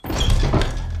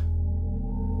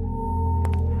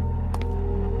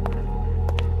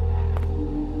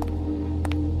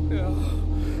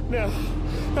No.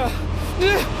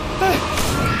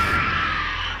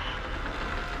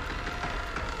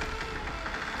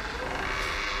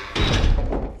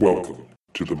 Welcome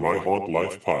to the My Haunt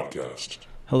Life podcast.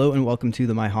 Hello and welcome to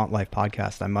the My Haunt Life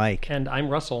podcast. I'm Mike. And I'm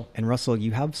Russell. And Russell,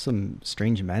 you have some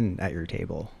strange men at your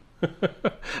table.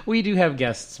 We do have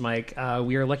guests, Mike.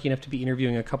 We are lucky enough to be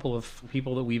interviewing a couple of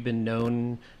people that we've been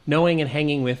knowing and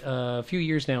hanging with a few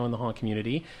years now in the haunt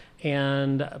community.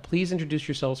 And please introduce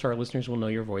yourselves so our listeners will know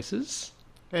your voices.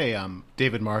 Hey, I'm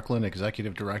David Marklin,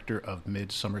 Executive Director of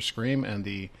Midsummer Scream and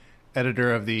the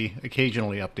editor of the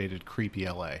occasionally updated Creepy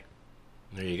LA.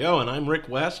 There you go. And I'm Rick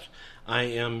West. I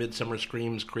am Midsummer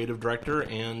Scream's creative director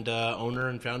and owner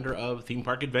and founder of Theme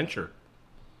Park Adventure.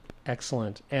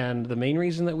 Excellent. And the main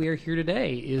reason that we are here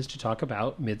today is to talk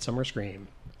about Midsummer Scream.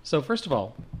 So first of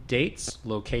all, dates,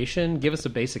 location, give us a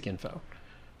basic info.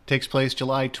 Takes place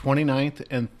July 29th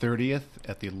and 30th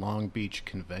at the Long Beach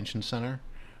Convention Center.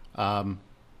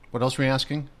 What else were you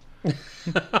asking?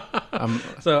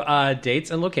 So dates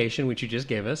and location, which you just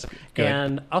gave us. Good.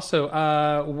 And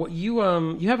also,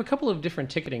 you have a couple of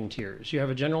different ticketing tiers. You have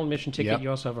a general admission ticket. Yep.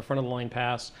 You also have a front-of-the-line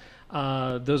pass.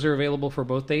 Those are available for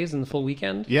both days and the full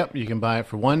weekend? Yep, you can buy it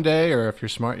for one day, or if you're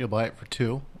smart, you'll buy it for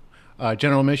two.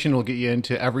 General admission will get you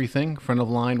into everything. Front of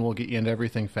the line will get you into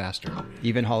everything faster.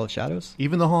 Even Hall of Shadows?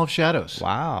 Even the Hall of Shadows.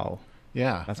 Wow.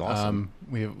 Yeah. That's awesome.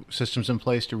 We have systems in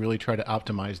place to really try to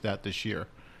optimize that this year.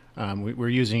 We're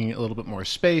using a little bit more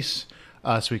space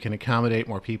so we can accommodate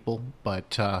more people,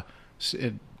 but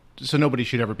so nobody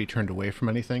should ever be turned away from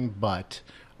anything. But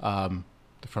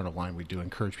the front of line we do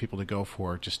encourage people to go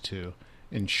for just to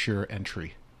ensure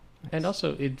entry. And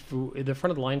also, the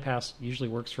front of the line pass usually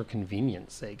works for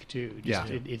convenience sake too. Yeah.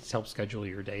 It helps schedule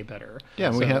your day better. Yeah,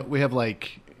 and So- we have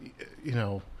like,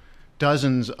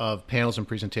 dozens of panels and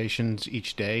presentations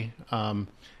each day, and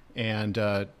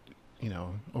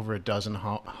over a dozen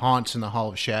haunts in the Hall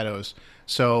of Shadows.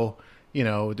 So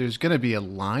there's going to be a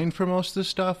line for most of this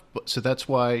stuff, so that's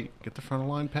why get the front of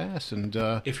the line pass. And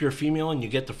If you're female and you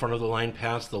get the front of the line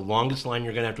pass, the longest line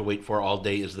you're going to have to wait for all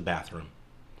day is the bathroom.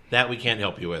 That we can't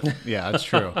help you with. yeah, that's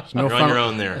true. There's You're on your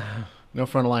own there. No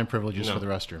front of line privileges No. for the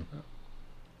restroom.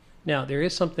 Now, there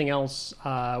is something else.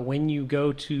 When you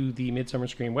go to the Midsummer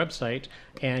Scream website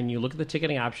and you look at the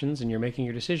ticketing options and you're making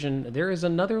your decision, there is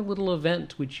another little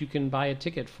event which you can buy a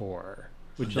ticket for.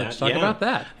 Would you like to talk about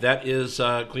that? That is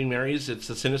Queen Mary's. It's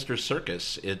the Sinister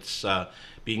Circus. It's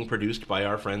being produced by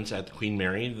our friends at the Queen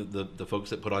Mary, the folks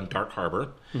that put on Dark Harbor.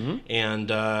 Mm-hmm. And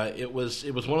it was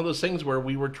one of those things where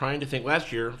we were trying to think.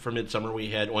 Last year for Midsummer, we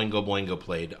had Oingo Boingo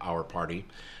played our party,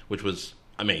 which was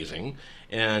amazing.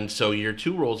 And so year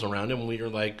two rolls around and we were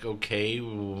like, okay,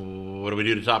 what do we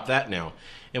do to top that now?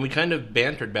 And we kind of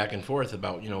bantered back and forth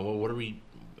about, what are we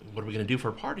going to do for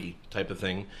a party type of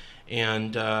thing.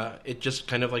 And it just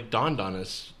kind of like dawned on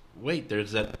us, wait,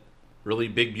 there's that really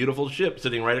big, beautiful ship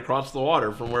sitting right across the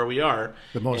water from where we are.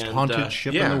 The most haunted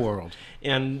ship in the world.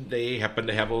 And they happen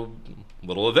to have a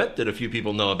little event that a few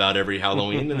people know about every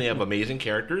Halloween, and they have amazing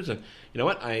characters. And you know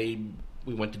what?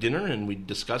 We went to dinner and we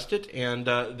discussed it, and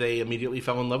they immediately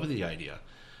fell in love with the idea.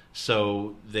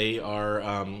 So they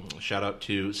are, shout out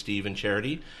to Steve and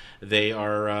Charity. They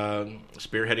are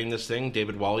spearheading this thing.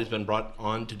 David Wally's been brought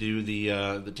on to do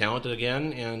the talent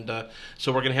again, and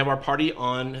so we're going to have our party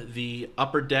on the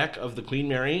upper deck of the Queen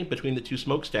Mary between the two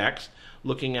smokestacks,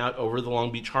 looking out over the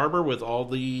Long Beach Harbor with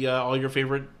all your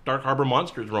favorite Dark Harbor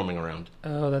monsters roaming around.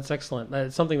 Oh, that's excellent.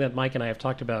 That's something that Mike and I have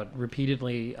talked about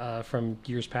repeatedly from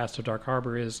years past of Dark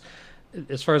Harbor is,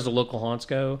 as far as the local haunts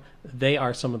go, they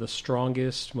are some of the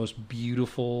strongest, most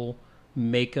beautiful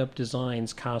makeup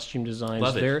designs, costume designs.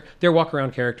 Love it. Their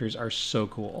walk-around characters are so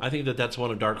cool. I think that's one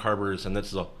of Dark Harbor's, and this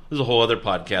is a whole other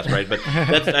podcast, right? But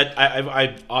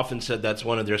I've often said that's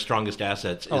one of their strongest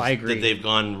assets. I agree. That they've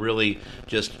gone really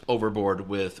just overboard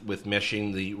with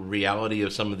meshing the reality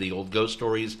of some of the old ghost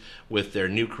stories with their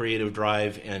new creative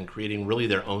drive and creating really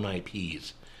their own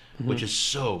IPs, which is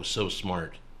so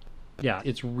smart. Yeah,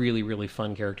 it's really, really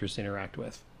fun characters to interact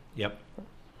with. Yep.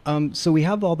 So we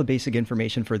have all the basic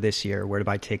information for this year, where to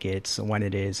buy tickets, when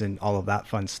it is, and all of that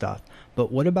fun stuff.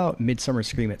 But what about Midsummer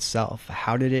Scream itself?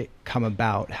 How did it come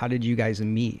about? How did you guys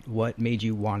meet? What made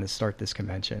you want to start this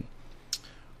convention?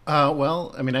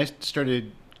 Well, I mean, I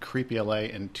started Creepy LA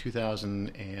in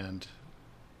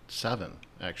 2007,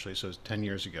 actually, so it was 10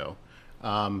 years ago,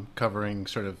 covering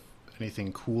sort of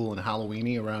anything cool and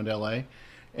Halloween-y around LA.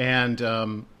 And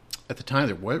at the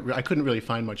time, I couldn't really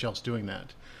find much else doing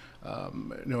that.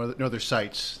 No other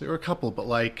sites. There were a couple, but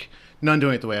like none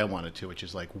doing it the way I wanted to, which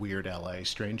is like Weird LA,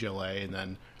 Strange LA, and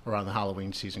then around the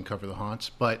Halloween season cover the haunts.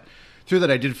 But through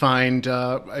that, I did find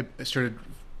I started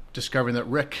discovering that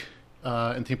Rick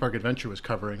in Theme Park Adventure was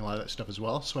covering a lot of that stuff as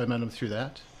well. So I met him through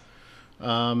that.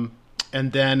 And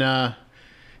then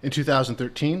in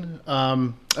 2013,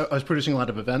 I was producing a lot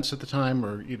of events at the time,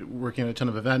 or working on a ton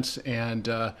of events,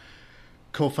 and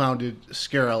co-founded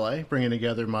Scare LA, bringing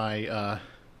together my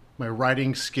my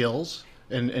writing skills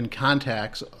and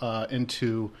contacts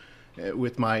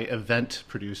with my event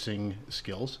producing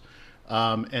skills.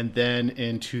 And then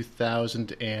in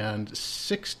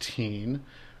 2016,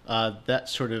 that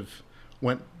sort of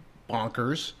went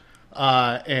bonkers,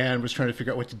 and was trying to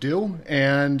figure out what to do.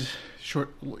 And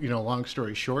long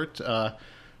story short,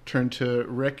 turned to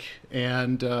Rick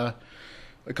and a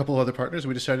couple of other partners.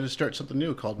 We decided to start something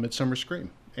new called Midsummer Scream,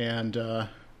 and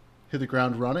hit the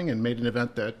ground running and made an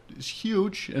event that is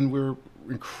huge, and we're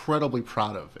incredibly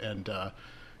proud of, and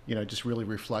just really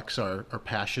reflects our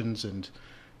passions and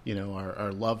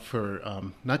our love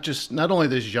for not only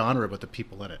this genre but the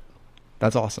people in it.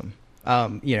 That's awesome.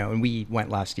 And we went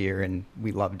last year and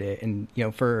we loved it. And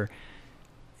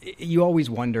you always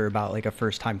wonder about like a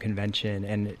first time convention,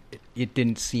 and it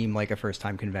didn't seem like a first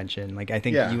time convention. Like I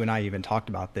think you and I even talked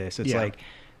about this. It's like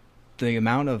the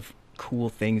amount of cool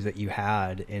things that you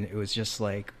had, and it was just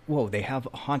like, whoa, they have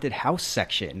a haunted house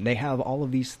section, they have all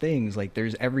of these things, like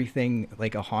there's everything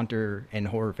like a haunter and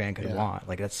horror fan could want.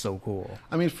 Like that's so cool.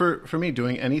 I mean, for me,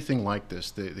 doing anything like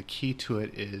this, the key to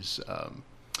it is the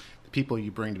people you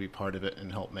bring to be part of it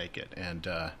and help make it. And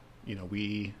and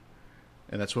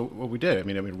that's what we did. I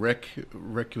mean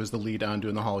Rick was the lead on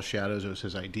doing the Hall of Shadows. It was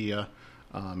his idea.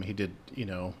 He did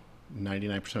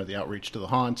 99% of the outreach to the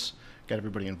haunts, got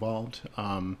everybody involved.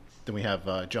 Then we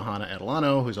have Johanna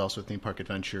Adelano, who's also at Theme Park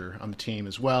Adventure, on the team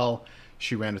as well.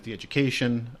 She ran with the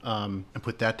education and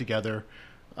put that together.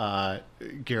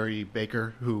 Gary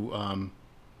Baker, who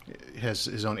has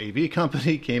his own AV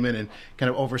company, came in and kind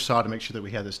of oversaw to make sure that we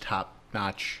had this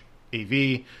top-notch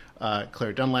AV.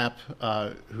 Claire Dunlap,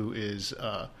 who is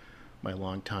my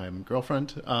longtime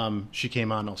girlfriend, she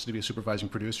came on also to be a supervising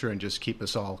producer and just keep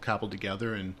us all cobbled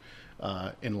together and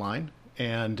in line.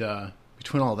 And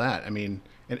between all that, and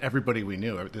everybody we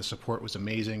knew, the support was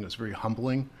amazing. It was very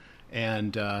humbling.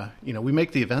 And, we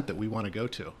make the event that we want to go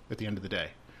to at the end of the day.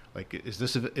 Like, is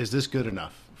this good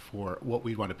enough for what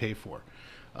we want to pay for?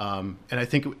 And I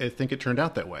think it turned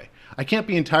out that way. I can't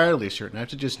be entirely certain. I have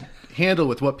to just handle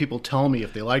with what people tell me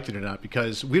if they liked it or not,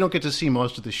 because we don't get to see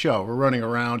most of the show. We're running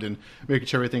around and making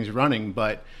sure everything's running,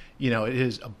 but it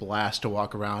is a blast to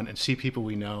walk around and see people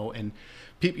we know, and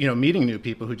meeting new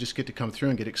people who just get to come through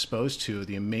and get exposed to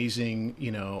the amazing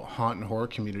haunt and horror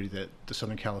community that the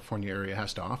Southern California area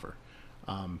has to offer.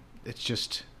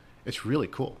 It's really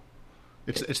cool.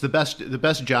 It's the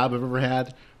best job I've ever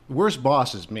had. Worst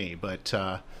boss is me, but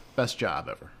best job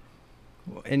ever.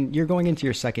 And you're going into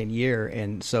your second year,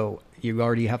 and so you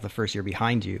already have the first year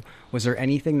behind you. Was there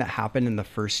anything that happened in the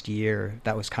first year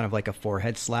that was kind of like a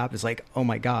forehead slap? It's like, oh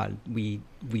my God, we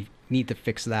need to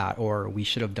fix that, or we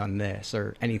should have done this,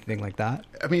 or anything like that?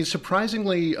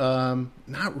 Surprisingly,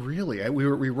 not really.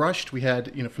 We rushed. We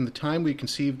had, from the time we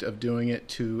conceived of doing it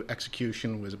to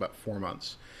execution was about 4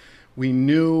 months. We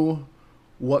knew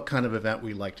what kind of event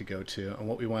we liked to go to and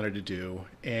what we wanted to do.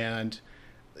 And,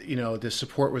 the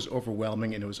support was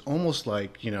overwhelming, and it was almost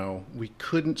like, we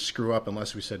couldn't screw up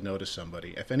unless we said no to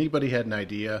somebody. If anybody had an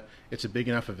idea, it's a big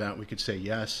enough event, we could say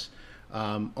yes.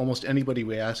 Almost anybody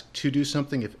we asked to do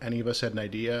something, if any of us had an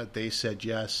idea, they said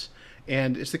yes.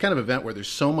 And it's the kind of event where there's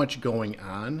so much going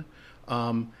on,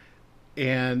 and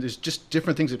there's just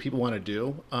different things that people want to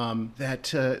do, that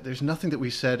there's nothing that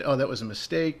we said, oh, that was a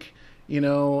mistake,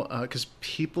 because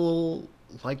people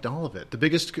liked all of it. The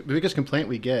biggest complaint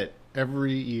we get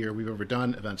every year we've ever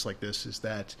done events like this is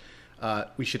that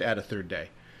we should add a third day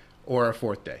or a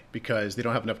fourth day because they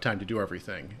don't have enough time to do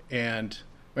everything. And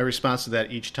my response to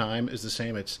that each time is the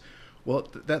same. It's, well,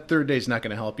 that third day is not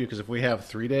going to help you, because if we have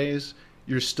 3 days,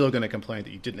 you're still going to complain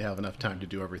that you didn't have enough time to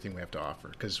do everything we have to offer,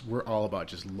 because we're all about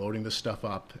just loading this stuff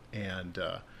up and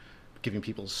giving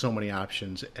people so many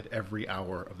options at every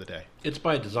hour of the day. It's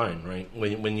by design, right?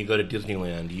 When you go to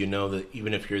Disneyland, you know that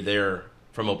even if you're there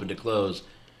from open to close,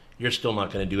 you're still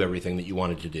not going to do everything that you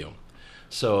wanted to do.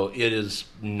 So it is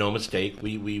no mistake.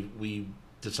 We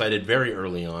decided very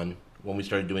early on, when we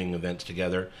started doing events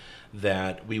together,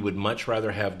 that we would much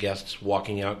rather have guests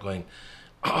walking out going,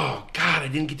 oh, God, I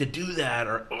didn't get to do that,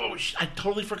 or, oh, I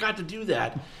totally forgot to do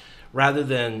that, rather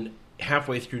than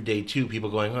halfway through day 2,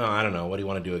 people going, oh, I don't know, what do you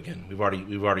want to do again? We've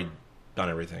already done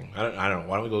everything. I don't know,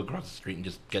 why don't we go across the street and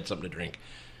just get something to drink?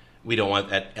 We don't want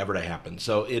that ever to happen.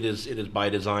 So it is by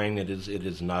design. It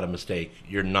is not a mistake.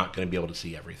 You're not going to be able to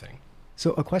see everything.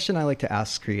 So a question I like to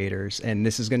ask creators, and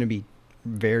this is going to be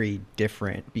very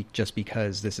different just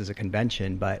because this is a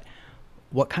convention, but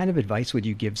what kind of advice would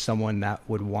you give someone that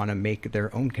would want to make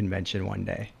their own convention one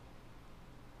day?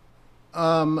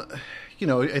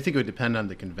 I think it would depend on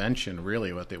the convention,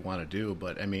 really, what they want to do.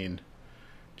 But I mean,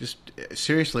 just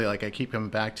seriously, like I keep coming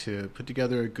back to put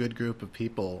together a good group of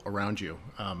people around you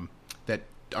that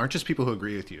aren't just people who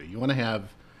agree with you. You want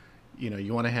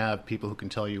to have people who can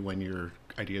tell you when your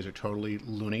ideas are totally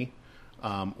loony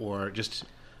or just,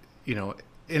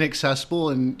 inaccessible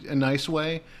in a nice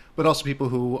way, but also people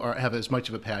who have as much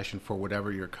of a passion for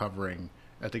whatever you're covering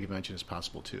at the convention as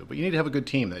possible too. But you need to have a good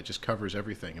team that just covers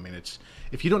everything. I mean,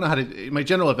 if you don't know how to, my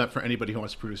general event for anybody who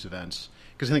wants to produce events,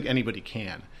 because I think anybody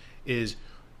can, is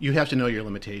you have to know your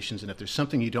limitations. And if there's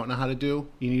something you don't know how to do,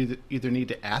 you either need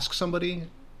to ask somebody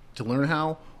to learn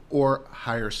how, or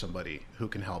hire somebody who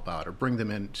can help out, or bring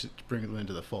them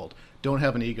into the fold. Don't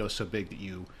have an ego so big that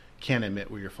you can't admit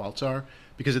where your faults are,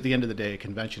 because at the end of the day, a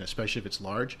convention, especially if it's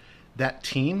large, that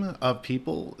team of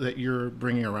people that you're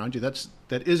bringing around you, that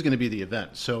is going to be the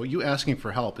event. So you asking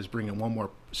for help is bringing one more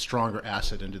stronger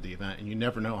asset into the event, and you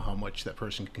never know how much that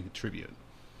person can contribute.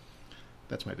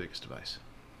 That's my biggest advice.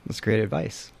 That's great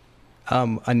advice.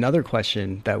 Another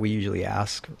question that we usually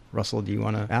ask, Russell, do you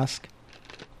want to ask?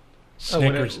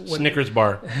 Snickers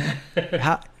bar.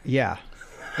 Yeah.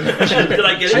 Did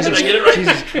I get it right?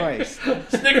 Jesus Christ.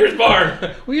 Snickers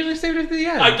bar. We usually saved it to the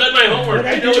end. I've done my homework.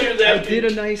 I know what you're I asking.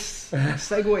 did a nice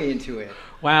segue into it.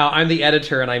 Wow, I'm the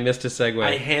editor and I missed a segue.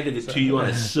 I handed it to you on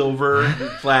a silver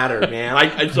platter, man.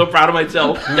 I'm so proud of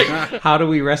myself. How do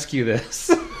we rescue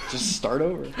this? Just start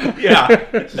over. Yeah.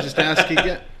 So just ask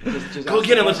again. Go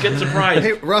get it. Let's get surprised.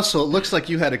 Hey, Russell, it looks like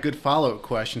you had a good follow-up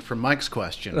question for Mike's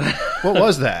question. What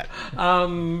was that?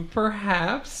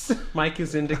 Perhaps Mike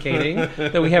is indicating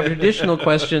that we have an additional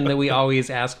question that we always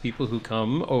ask people who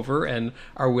come over and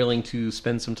are willing to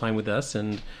spend some time with us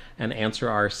and answer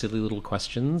our silly little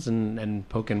questions and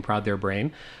poke and prod their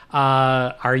brain.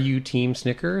 Are you Team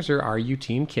Snickers or are you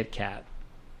Team Kit Kat?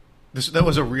 That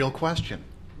was a real question.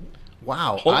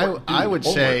 Wow, Homework, I would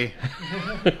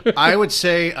homework.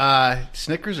 say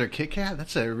Snickers or Kit Kat.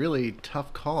 That's a really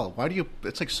tough call. Why do you?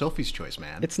 It's like Sophie's Choice,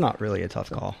 man. It's not really a tough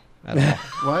call at all.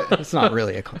 What? It's not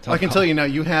really a tough call. I can tell you now.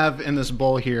 You have in this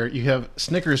bowl here. You have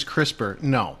Snickers Crisper.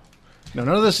 No, none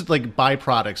of this is like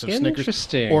byproducts of Snickers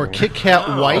Interesting. or Kit Kat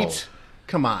Wow. White.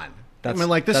 Come on. That's- I mean,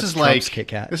 like this that's is Trump's like Kit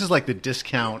Kat. this is like the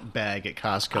discount bag at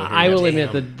Costco. I here. will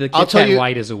admit the I'll Kit tell Kat you-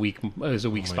 White is a weak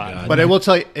spot. God. But I will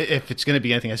tell you, if it's going to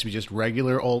be anything, it has to be just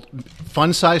regular old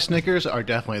fun size Snickers are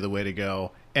definitely the way to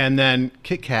go. And then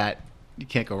Kit Kat, you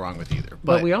can't go wrong with either.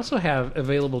 But we also have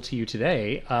available to you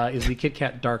today is the Kit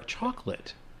Kat Dark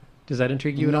Chocolate. Does that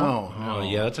intrigue you at all? no. Oh,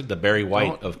 yeah, that's like the Barry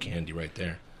White of candy right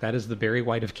there. That is the Berry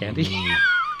White of candy.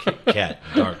 Kit Kat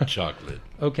dark chocolate.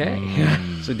 Okay.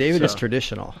 So David is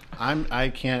traditional. I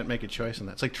can't make a choice on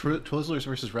that. It's like Twizzlers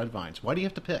versus Red Vines. Why do you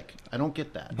have to pick? I don't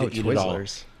get that. Oh, Eat it all.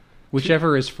 Twizzlers.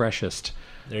 Whichever is freshest.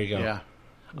 There you go. Yeah.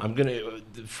 I'm going to,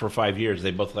 for 5 years,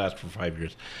 they both last for 5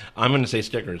 years. I'm going to say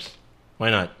Snickers. Why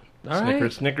not? All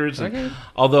right. Snickers. And, Okay.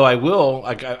 although I will,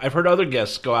 like I've heard other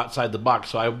guests go outside the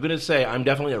box, so I'm going to say I'm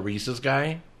definitely a Reese's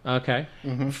guy. Okay.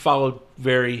 Followed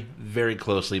very, very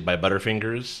closely by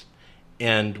Butterfingers.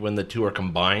 And when the two are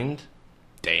combined,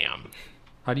 damn.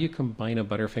 How do you combine a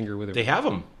Butterfinger with a... They have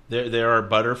them. There are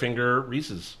Butterfinger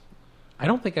Reese's. I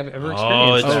don't think I've ever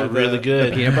Oh, experienced it's that. really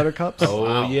good. The peanut butter cups? Oh,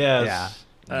 Wow. yes. Yeah.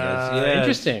 Yes.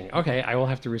 Interesting. Okay, I will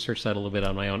have to research that a little bit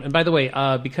on my own. And by the way,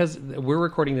 because we're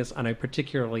recording this on a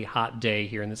particularly hot day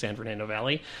here in the San Fernando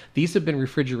Valley, these have been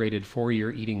refrigerated for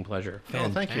your eating pleasure. Oh,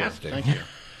 thank you. Fantastic. Thank you.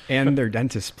 And their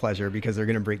dentist's pleasure because they're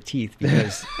going to break teeth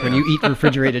because when you eat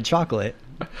refrigerated chocolate,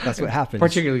 that's what happens.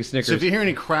 Particularly Snickers. So if you hear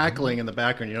any crackling in the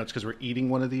background, it's because we're eating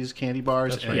one of these candy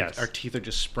bars and right. Yes. our teeth are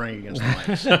just spraying against the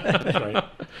mics. That's right.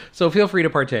 So feel free to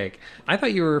partake. I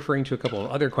thought you were referring to a couple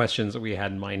of other questions that we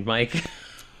had in mind, Mike.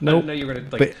 Nope. I didn't know you were going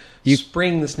to But you-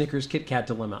 spring the Snickers Kit Kat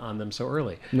dilemma on them so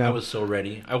early. No. I was so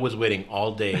ready. I was waiting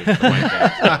all day for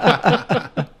my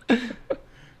guest.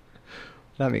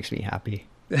 That makes me happy.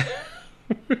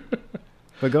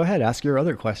 But go ahead, ask your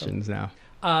other questions now.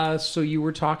 So you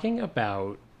were talking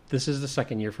about, this is the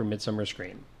second year for Midsummer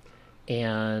Scream,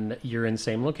 and you're in the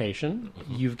same location.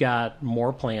 You've got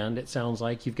more planned, it sounds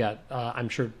like. You've got, I'm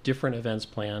sure, different events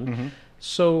planned.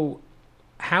 So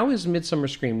how is Midsummer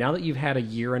Scream, now that you've had a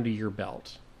year under your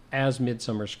belt as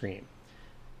Midsummer Scream,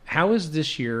 how is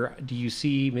this year, do you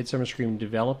see Midsummer Scream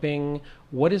developing?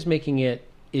 What is making it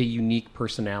a unique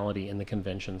personality in the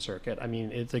convention circuit? I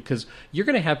mean, it's because you're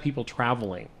going to have people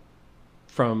traveling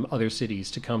from other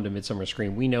cities to come to Midsummer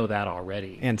Scream. We know that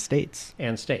already. And states.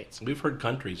 And states. We've heard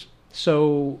countries.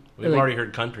 So We've already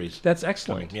heard countries. That's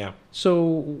excellent. Coming, yeah.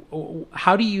 So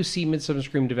how do you see Midsummer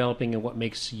Scream developing, and what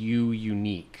makes you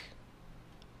unique?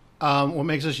 What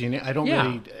makes us unique? I don't Yeah.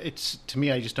 really. It's to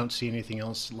me. I just don't see anything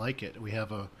else like it. We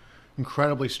have a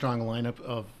incredibly strong lineup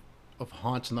of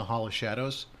haunts in the Hall of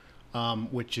Shadows,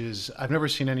 which is I've never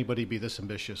seen anybody be this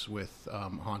ambitious with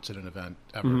haunts at an event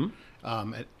ever.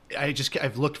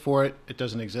 I've looked for it. It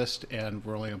doesn't exist, and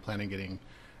we're only planning getting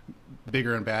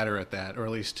bigger and badder at that, or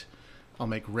at least I'll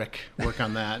make Rick work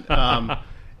on that.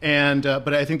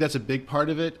 But I think that's a big part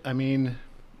of it. I mean,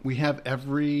 we have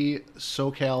every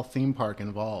SoCal theme park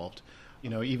involved.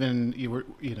 Disney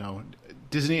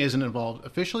isn't involved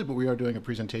officially, but we are doing a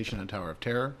presentation on Tower of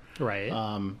Terror. Right.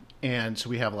 And so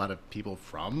we have a lot of people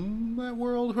from that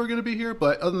world who are going to be here.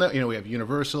 But other than that, we have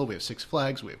Universal, we have Six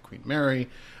Flags, we have Queen Mary.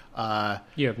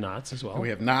 You have Knott's as well. We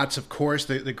have Knott's, of course,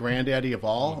 the granddaddy of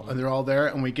all, and they're all there,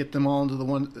 and we get them all into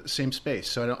the same space.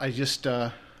 So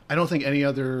I don't think any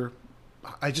other.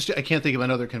 I can't think of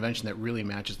another convention that really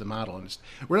matches the model. And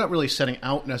we're not really setting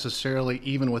out necessarily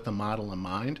even with the model in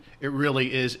mind. It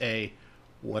really is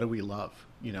what do we love?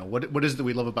 What is it that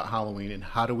we love about Halloween, and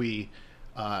how do we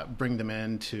bring them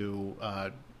in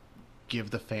to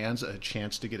give the fans a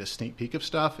chance to get a sneak peek of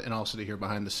stuff, and also to hear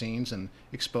behind the scenes and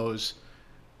expose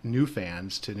new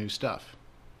fans to new stuff.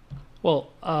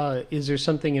 Well, is there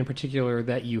something in particular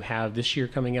that you have this year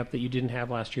coming up that you didn't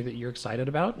have last year that you're excited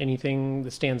about? Anything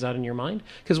that stands out in your mind?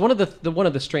 Because one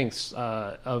of the strengths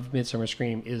of Midsummer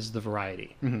Scream is the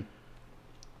variety. Mm-hmm.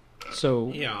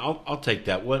 So yeah, I'll take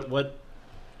that. What?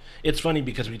 It's funny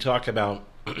because we talk about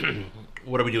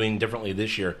what are we doing differently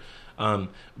this year.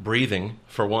 Breathing,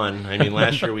 for one. I mean,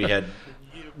 last year we had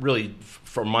really,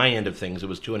 from my end of things, it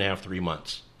was 2.5, 3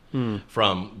 months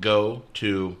from go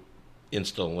to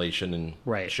installation and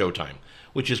showtime,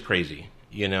 which is crazy,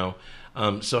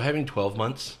 So having 12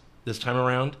 months this time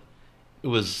around, it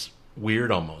was weird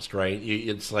almost, right?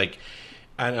 It's like,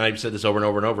 and I've said this over and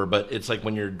over and over, but it's like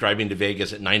when you're driving to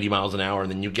Vegas at 90 miles an hour and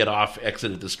then you get off,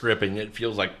 exit at the Strip, and it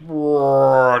feels like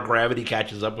gravity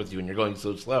catches up with you and you're going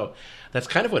so slow. That's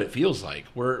kind of what it feels like.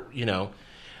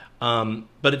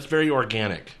 But it's very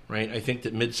organic, right? I think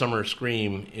that Midsummer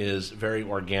Scream is very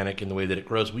organic in the way that it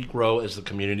grows. We grow as the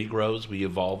community grows. We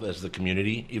evolve as the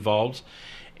community evolves.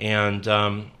 And,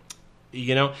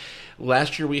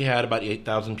 last year we had about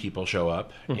 8,000 people show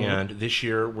up. Mm-hmm. And this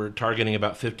year we're targeting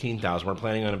about 15,000. We're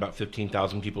planning on about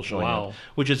 15,000 people showing up,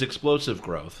 which is explosive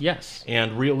growth. Yes.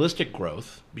 And realistic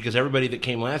growth, because everybody that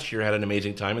came last year had an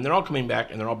amazing time. And they're all coming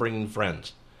back, and they're all bringing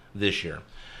friends this year.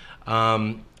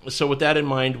 So with that in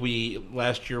mind,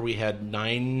 last year we had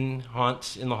 9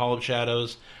 haunts in the Hall of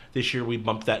Shadows. This year we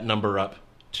bumped that number up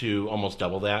to almost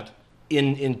double that.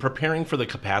 In preparing for the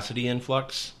capacity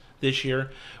influx this year,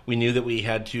 we knew that we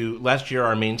had to. Last year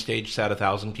our main stage sat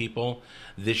 1,000 people.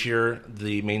 This year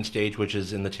the main stage, which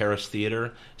is in the Terrace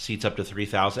Theater, seats up to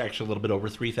 3,000, actually a little bit over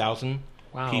 3,000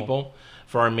 people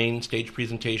for our main stage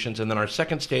presentations. And then our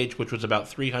second stage, which was about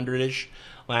 300-ish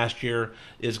last year,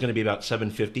 is going to be about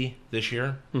 750 this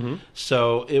year. Mm-hmm.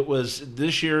 So it was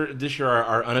this year.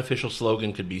 Our unofficial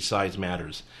slogan could be "Size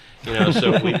Matters,"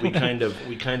 So we kind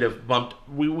of bumped.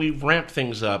 We've ramped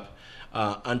things up,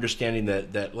 understanding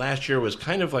that last year was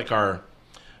kind of like our,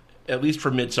 at least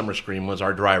for Midsummer Scream, was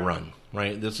our dry run.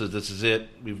 Right. This is it.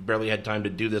 We've barely had time to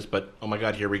do this, but oh my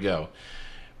God, here we go.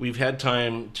 We've had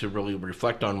time to really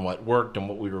reflect on what worked and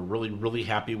what we were really, really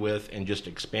happy with, and just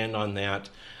expand on that.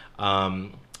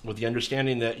 With the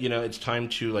understanding that, it's time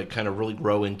to kind of really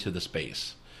grow into the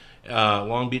space.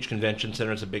 Long Beach Convention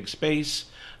Center is a big space.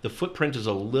 The footprint is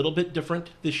a little bit different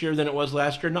this year than it was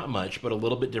last year. Not much, but a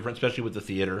little bit different, especially with the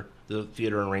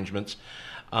theater arrangements.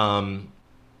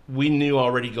 We knew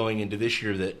already going into this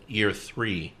year that year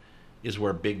 3 is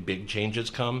where big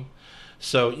changes come.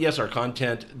 So yes, our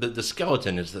content, the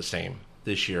skeleton is the same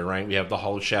this year, right? We have the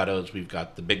Hall of Shadows. We've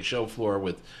got the big show floor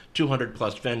with 200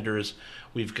 plus vendors.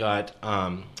 We've got,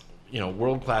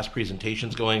 world-class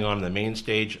presentations going on the main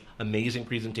stage, amazing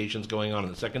presentations going on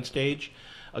the second stage.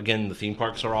 Again, the theme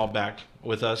parks are all back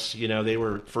with us. They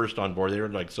were first on board. They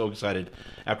were so excited.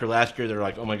 After last year, they're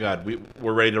like, oh my God,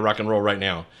 we're ready to rock and roll right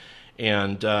now.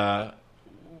 And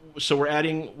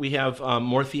so we have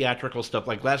more theatrical stuff.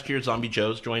 Like last year, Zombie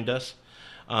Joe's joined us.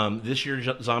 This year,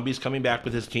 Zombie's coming back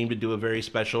with his team to do a very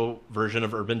special version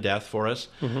of Urban Death for us.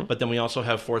 Mm-hmm. But then we also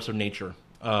have Force of Nature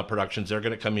Productions. They're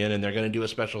going to come in and they're going to do a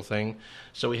special thing.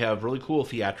 So we have really cool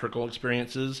theatrical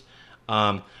experiences.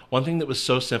 One thing that was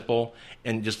so simple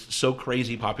and just so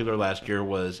crazy popular last year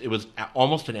was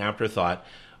almost an afterthought.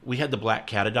 We had the Black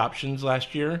Cat adoptions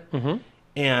last year, mm-hmm.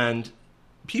 and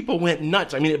people went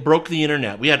nuts. I mean, it broke the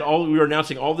internet. We were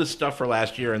announcing all this stuff for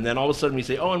last year, and then all of a sudden we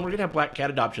say, "Oh, and we're gonna have black cat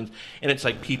adoptions," and it's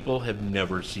like people have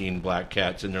never seen black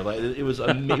cats in their life. It was like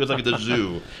at the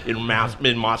zoo in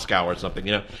Moscow or something,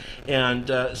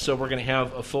 And so we're gonna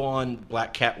have a full-on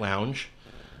black cat lounge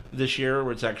this year,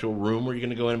 where it's an actual room where you're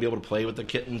gonna go in and be able to play with the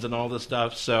kittens and all this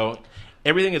stuff. So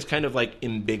everything is kind of like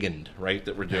embiggened, right?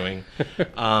 That we're doing.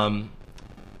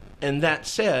 And that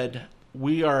said,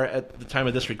 we are, at the time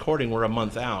of this recording, we're a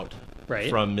month out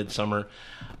from Midsummer.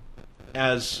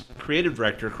 As creative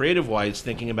director, creative-wise,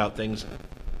 thinking about things,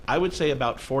 I would say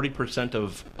about 40%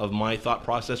 of my thought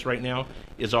process right now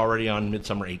is already on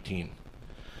Midsummer 18.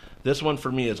 This one,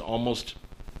 for me, is almost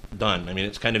done. I mean,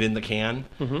 it's kind of in the can.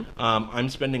 I'm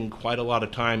spending quite a lot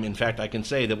of time. In fact, I can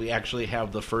say that we actually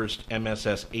have the first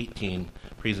MSS 18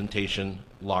 presentation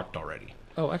locked already.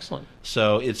 Oh, excellent.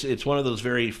 So it's one of those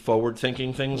very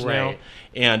forward-thinking things now,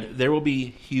 and there will be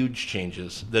huge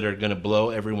changes that are going to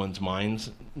blow everyone's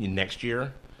minds next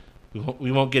year.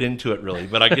 We won't get into it really,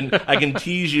 but I can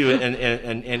tease you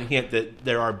and hint that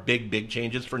there are big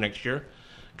changes for next year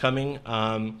coming.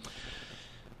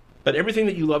 But everything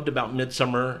that you loved about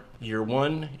Midsummer year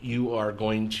one, you are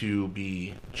going to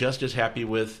be just as happy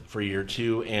with for year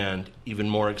two, and even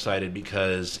more excited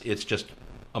because it's just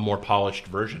a more polished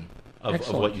version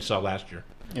of what you saw last year.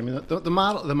 I mean, the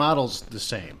model's the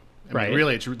same. I mean,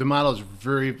 really, the model is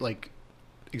very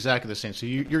exactly the same. So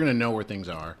you're going to know where things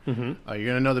are. You're going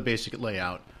to know the basic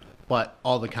layout, but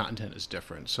all the content is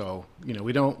different. So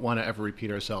we don't want to ever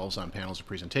repeat ourselves on panels or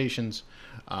presentations.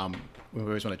 We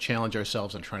always want to challenge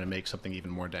ourselves on trying to make something even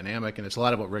more dynamic. And it's a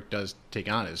lot of what Rick does take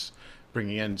on is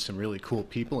bringing in some really cool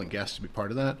people and guests to be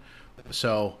part of that.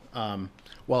 So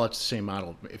while it's the same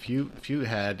model, if you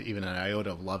had even an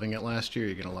iota of loving it last year,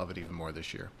 you're going to love it even more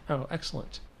this year. Oh,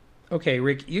 excellent. Okay,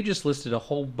 Rick, you just listed a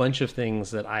whole bunch of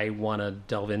things that I want to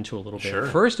delve into a little bit. Sure.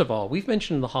 First of all, we've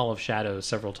mentioned the Hall of Shadows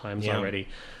several times already.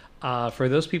 For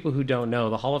those people who don't know,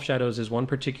 the Hall of Shadows is one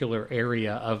particular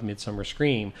area of Midsummer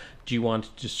Scream. Do you want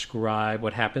to describe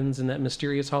what happens in that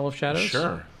mysterious Hall of Shadows?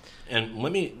 Sure.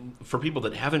 And for people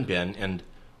that haven't been, and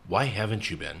why haven't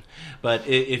you been? But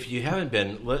if you haven't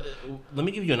been, let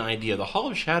me give you an idea. The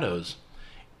Hall of Shadows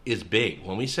is big.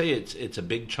 When we say it's a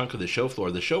big chunk of the show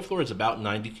floor is about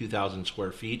 92,000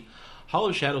 square feet. Hall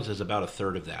of Shadows is about a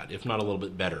third of that, if not a little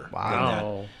bit better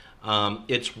than that.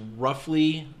 It's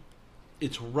roughly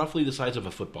the size of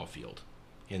a football field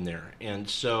in there. And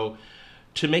so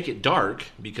to make it dark,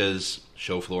 because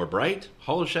show floor bright,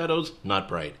 Hall of Shadows not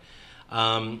bright,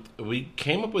 we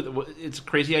came up with, it's a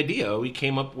crazy idea, we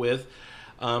came up with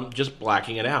just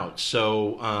blacking it out.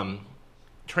 So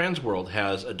Transworld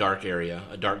has a dark area,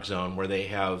 a dark zone, where they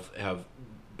have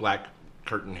black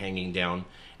curtain hanging down,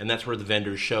 and that's where the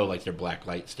vendors show like their black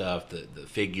light stuff, the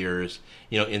figures,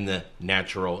 in the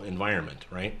natural environment,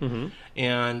 right?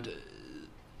 And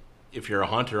if you're a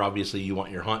haunter, obviously you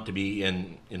want your haunt to be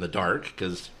in the dark,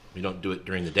 because we don't do it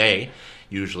during the day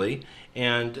usually.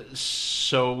 And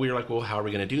so we were like, well, how are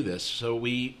we going to do this? So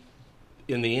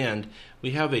in the end,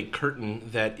 we have a curtain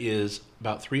that is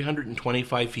about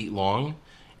 325 feet long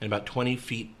and about 20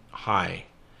 feet high.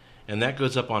 And that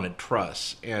goes up on a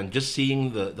truss. And just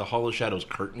seeing the Hall of Shadows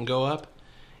curtain go up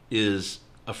is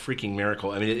a freaking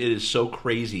miracle. I mean, it is so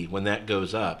crazy when that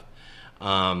goes up.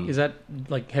 Is that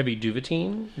like heavy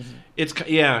duvetine? It's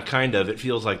kind of. It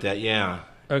feels like that. Yeah.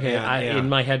 Okay. In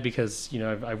my head, because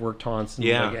I've worked haunts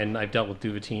and I've dealt with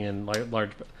duvetine and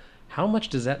large. How much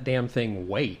does that damn thing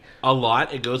weigh? A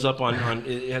lot. It goes up on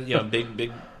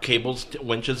big cables,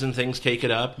 winches, and things take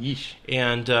it up. Yeesh.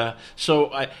 And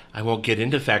so I won't get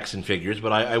into facts and figures,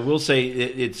 but I will say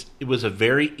it was a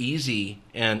very easy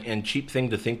and cheap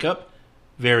thing to think up.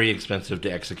 Very expensive to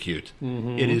execute.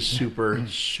 It is super,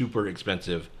 super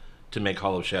expensive to make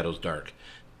Hall of Shadows dark.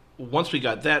 Once we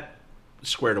got that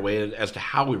squared away as to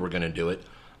how we were going to do it,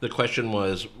 the question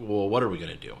was, well, what are we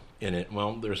going to do in it?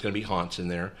 Well, there's going to be haunts in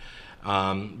there.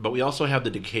 But we also have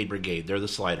the Decayed Brigade. They're the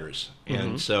sliders.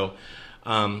 And so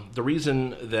the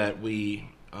reason that we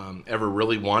ever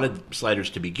really wanted sliders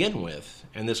to begin with,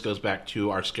 and this goes back to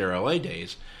our Scare LA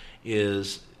days,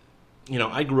 is,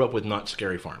 I grew up with Knott's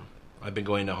Scary Farm. I've been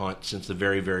going to haunt since the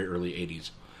very, very early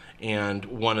 80s. And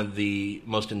one of the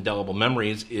most indelible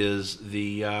memories is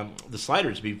the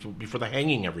sliders before the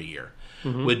hanging every year.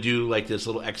 Would do like this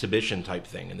little exhibition type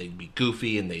thing, and they'd be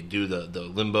goofy, and they'd do the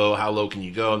limbo, how low can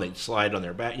you go, and they'd slide on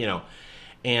their back,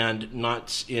 And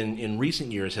Knott's in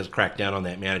recent years has cracked down on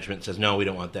that. Management says, no, we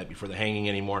don't want that before the hanging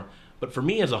anymore. But for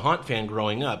me as a haunt fan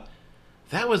growing up,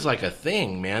 that was like a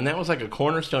thing, man. That was like a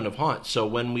cornerstone of haunt. So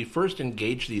when we first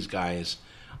engaged these guys,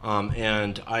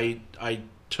 and I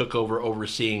took over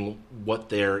overseeing what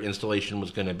their installation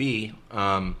was going to be,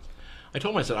 I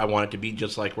told him, I said, I want it to be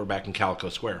just like we're back in Calico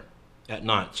Square at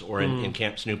Knott's or in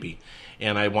Camp Snoopy.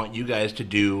 And I want you guys to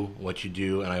do what you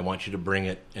do, and I want you to bring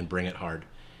it and bring it hard.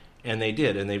 And they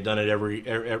did, and they've done it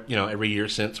every year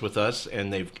since with us,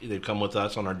 and they've come with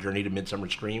us on our journey to Midsummer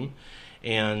Scream.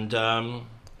 And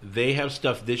they have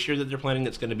stuff this year that they're planning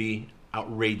that's going to be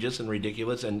outrageous and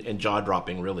ridiculous and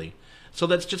jaw-dropping, really. So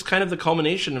that's just kind of the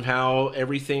culmination of how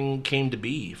everything came to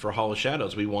be for Hall of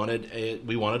Shadows. We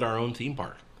wanted our own theme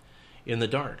park in the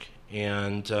dark,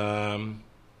 and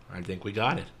I think we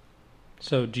got it.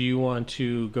 So do you want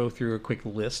to go through a quick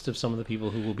list of some of the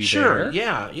people who will be Sure.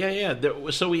 there?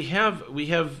 Yeah. So we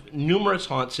have numerous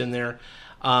haunts in there.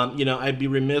 I'd be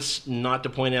remiss not to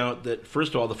point out that,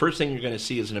 first of all, the first thing you're going to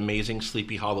see is an amazing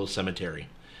Sleepy Hollow Cemetery.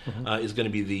 Is going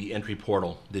to be the entry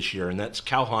portal this year, and that's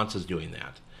Cal Haunts is doing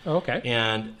that. Oh, okay.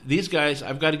 And these guys,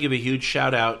 I've got to give a huge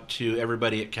shout out to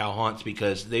everybody at Cal Haunts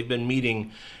because they've been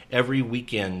meeting every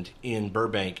weekend in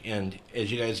Burbank, and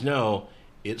as you guys know,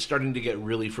 it's starting to get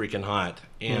really freaking hot,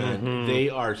 and they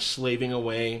are slaving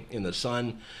away in the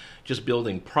sun, just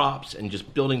building props and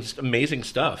just building amazing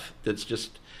stuff. That's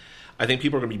just, I think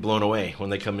people are going to be blown away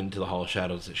when they come into the Hall of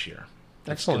Shadows this year.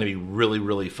 It's going to be really,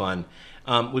 really fun.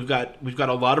 We've got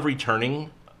a lot of returning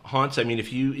haunts. I mean,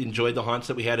 if you enjoyed the haunts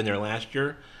that we had in there last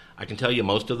year, I can tell you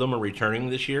most of them are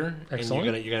returning this year. Excellent.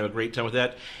 And you're gonna have a great time with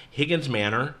that. Higgins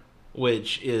Manor,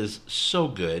 which is so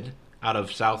good, out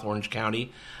of South Orange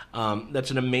County.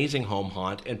 That's an amazing home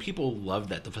haunt, and people loved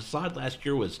that. The facade last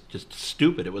year was just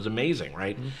stupid. It was amazing,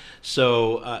 right?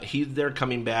 So they're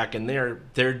coming back, and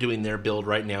they're doing their build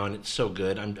right now, and it's so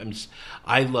good.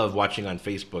 I love watching on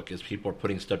Facebook as people are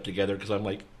putting stuff together because I'm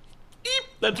like, eep,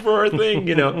 that's for our thing,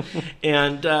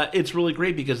 And it's really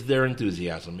great because their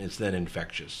enthusiasm is then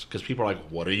infectious because people are like,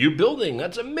 what are you building?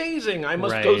 That's amazing. I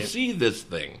must go see this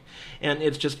thing. And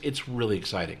it's really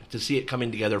exciting to see it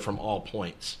coming together from all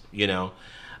points,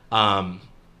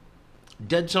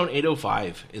 Dead Zone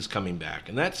 805 is coming back,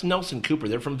 and that's Nelson Cooper.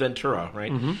 They're from Ventura,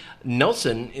 right?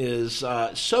 Nelson is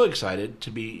so excited to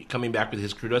be coming back with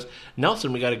his crew to us.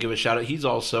 Nelson, we got to give a shout out. He's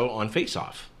also on Face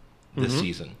Off this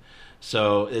season.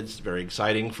 So it's very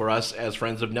exciting for us as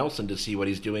friends of Nelson to see what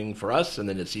he's doing for us and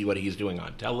then to see what he's doing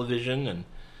on television. And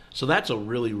so that's a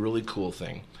really, really cool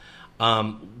thing.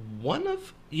 I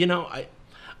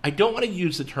don't want to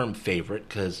use the term favorite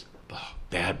because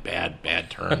bad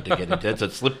term to get into. It's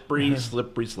a slippery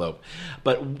slope.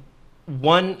 But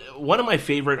one of my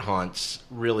favorite haunts,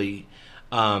 really,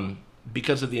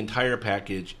 because of the entire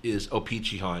package, is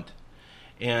O-Pee-Chee Haunt.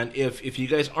 And if you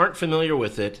guys aren't familiar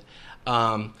with it,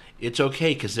 it's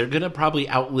okay because they're going to probably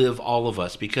outlive all of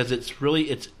us because it's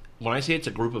when I say it's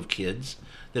a group of kids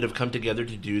that have come together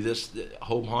to do this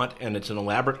home haunt, and it's an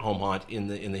elaborate home haunt in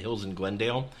the hills in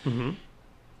Glendale.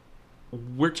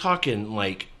 We're talking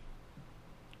like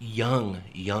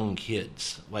young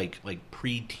kids, like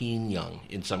pre-teen young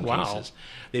in some cases.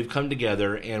 They've come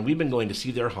together, and we've been going to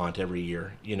see their haunt every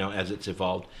year, as it's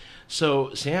evolved.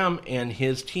 So Sam and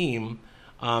his team,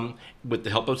 with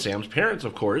the help of Sam's parents,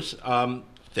 of course,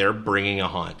 they're bringing a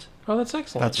haunt. Oh, that's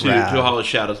excellent. To Hall of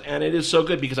Shadows. And it is so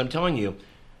good because I'm telling you,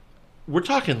 we're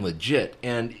talking legit.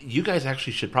 And you guys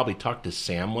actually should probably talk to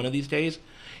Sam one of these days.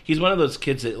 He's one of those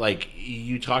kids that, like,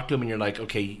 you talk to him and you're like,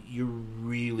 okay, you're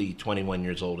really 21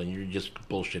 years old and you're just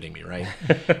bullshitting me, right?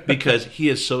 Because he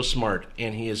is so smart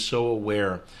and he is so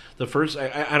aware. The first,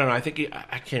 I don't know, I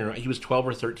can't remember. He was 12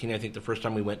 or 13, I think, the first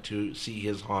time we went to see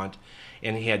his haunt.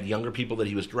 And he had younger people that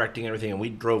he was directing and everything, and we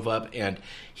drove up, and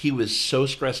he was so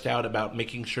stressed out about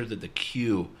making sure that the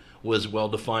queue was well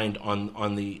defined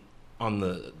on the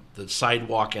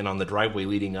sidewalk and on the driveway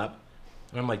leading up.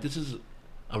 And I'm like, this is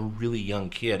a really young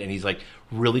kid, and he's like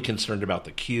really concerned about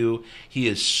the queue. He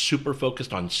is super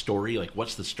focused on story, like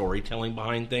what's the storytelling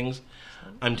behind things.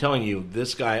 I'm telling you,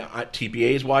 this guy,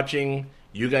 TPA is watching.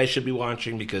 You guys should be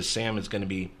watching because Sam is going to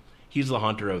be, he's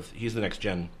the next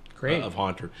gen. Of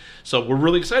Haunter. So we're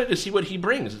really excited to see what he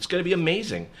brings. It's going to be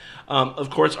amazing. Of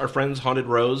course, our friends Haunted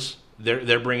Rose,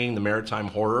 they're bringing the Maritime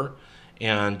Horror,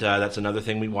 and that's another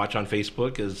thing we watch on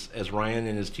Facebook as Ryan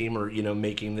and his team are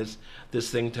making this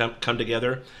thing come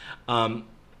together.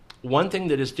 One thing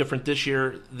that is different this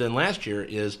year than last year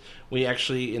is we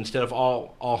actually, instead of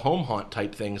all home haunt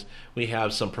type things, we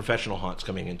have some professional haunts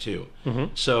coming in too.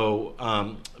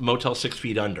 So Motel 6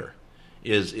 Feet Under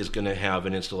is going to have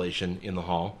an installation in the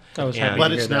hall.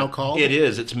 What it's now called? It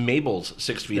is. It's Mabel's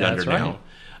 6 Feet Under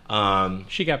now.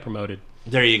 She got promoted.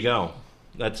 There you go.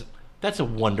 That's a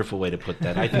wonderful way to put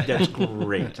that. I think that's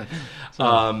great.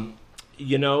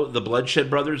 The Bloodshed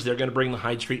Brothers, they're going to bring the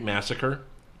Hyde Street Massacre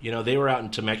You know, they were out in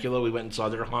Temecula. We went and saw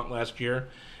their haunt last year,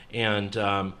 and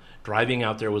driving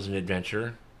out there was an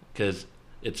adventure because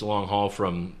it's a long haul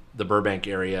from the Burbank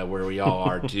area where we all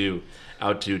are to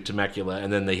out to Temecula,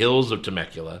 and then the hills of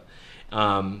Temecula.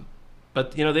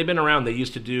 But you know, they've been around. They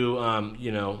used to do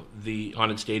you know, the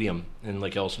Haunted Stadium in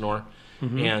Lake Elsinore,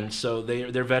 and so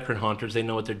they're veteran haunters. They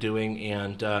know what they're doing,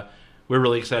 and we're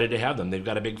really excited to have them. They've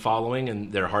got a big following,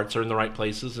 and their hearts are in the right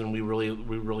places, and we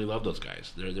really love those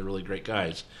guys. They're really great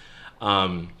guys.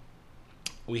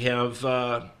 We have.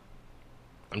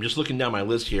 I'm just looking down my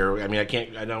list here. I mean, I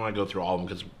don't want to go through all of them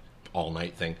because all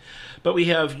night thing, but we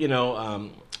have, you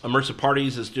know, Immersive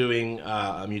Parties is doing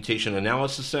a Mutation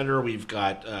Analysis Center. We've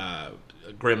got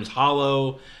Grimm's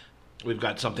Hollow. We've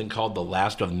got something called The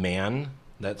Last of Man.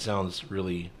 That sounds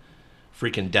really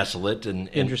freaking desolate and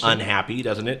unhappy,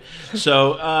 doesn't it?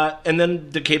 So, and then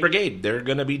the K Brigade, they're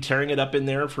going to be tearing it up in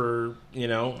there for, you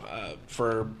know,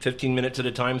 for 15 minutes at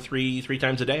a time, three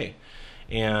times a day.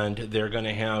 And they're going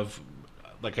to have,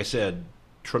 like I said,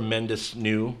 tremendous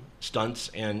new stunts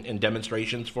and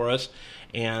demonstrations for us.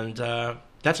 And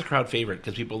that's a crowd favorite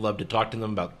because people love to talk to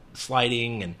them about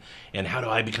sliding and how do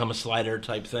I become a slider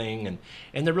type thing.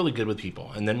 And they're really good with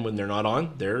people. And then when they're not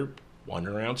on, they're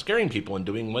wandering around scaring people and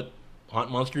doing what Haunt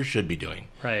Monsters should be doing.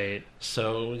 Right.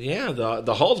 So, yeah,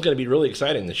 the hall's going to be really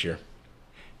exciting this year.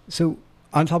 So,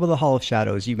 on top of the Hall of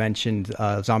Shadows, you mentioned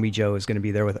Zombie Joe is going to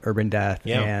be there with Urban Death,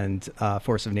 and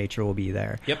Force of Nature will be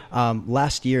there. Yep.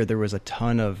 Last year, there was a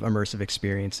ton of immersive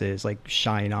experiences like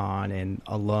Shine On and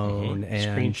Alone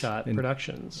and Screenshot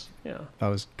Productions. Yeah. I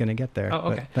was going to get there.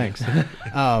 Oh, okay. But thanks.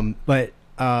 But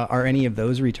are any of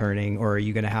those returning, or are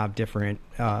you going to have different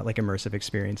like immersive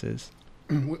experiences?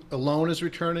 Alone is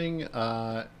returning,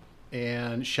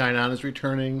 and Shine On is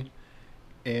returning,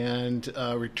 and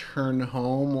Return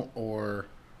Home or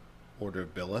Order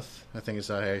of Billith, I think is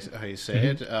how you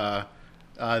say it.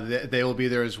 They will be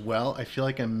there as well. I feel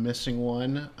like I'm missing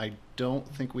one. I don't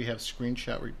think we have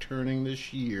Screenshot returning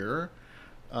this year.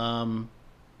 But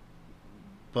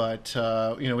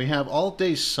you know, we have All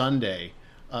Day Sunday,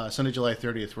 Sunday, July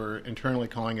 30th. We're internally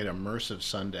calling it Immersive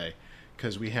Sunday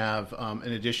because we have,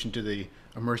 in addition to the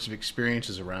immersive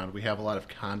experiences around, we have a lot of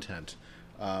content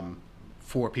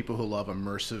for people who love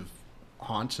immersive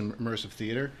haunts and immersive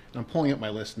theater. And I'm pulling up my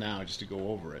list now just to go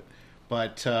over it.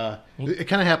 But it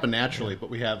kind of happened naturally. But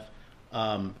we have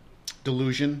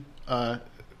Delusion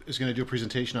is going to do a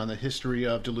presentation on the history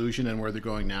of Delusion and where they're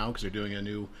going now because they're doing a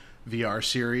new VR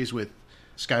series with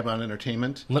Skybound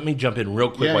Entertainment. Let me jump in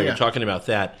real quick while you're talking about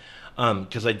that,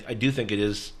 because I do think it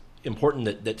is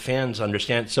important that fans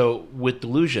understand. So with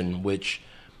Delusion, which,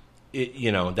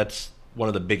 you know, that's one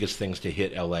of the biggest things to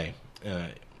hit LA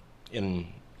in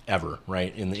ever,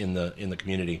 right, in the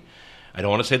community. I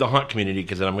don't want to say the haunt community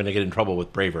because then I'm going to get in trouble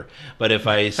with Braver. But if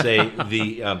I say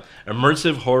the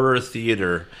immersive horror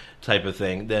theater type of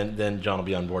thing, then John will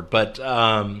be on board. But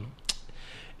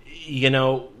you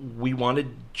know, we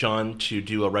wanted John to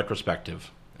do a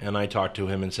retrospective, and I talked to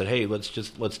him and said, "Hey, let's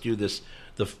do this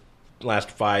the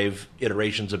last 5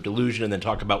 iterations of Delusion, and then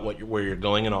talk about where you're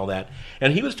going and all that."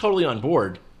 And he was totally on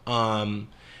board.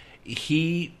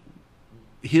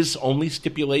 His only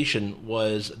stipulation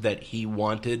was that he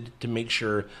wanted to make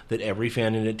sure that every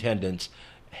fan in attendance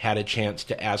had a chance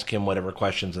to ask him whatever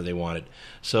questions that they wanted.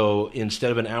 So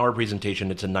instead of an hour presentation,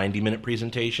 it's a 90-minute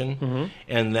presentation.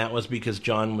 And that was because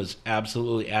John was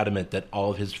absolutely adamant that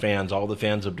all of his fans, all the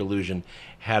fans of Delusion,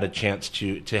 had a chance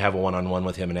to have a one-on-one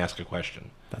with him and ask a question.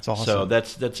 That's awesome. So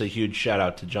that's a huge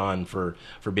shout-out to John for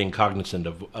being cognizant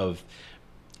of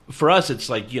for us, it's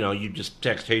like, you know, you just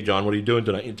text, "Hey, John, what are you doing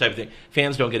tonight?" type of thing.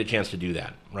 Fans don't get a chance to do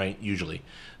that, right, usually.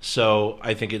 So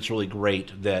I think it's really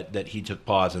great that he took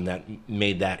pause and that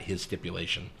made that his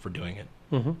stipulation for doing it.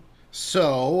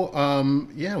 So,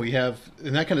 yeah, we have,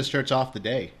 and that kind of starts off the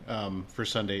day for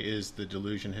Sunday is the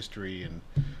Delusion history and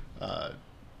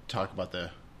talk about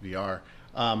the VR.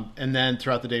 And then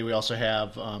throughout the day, we also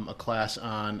have a class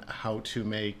on how to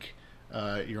make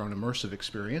your own immersive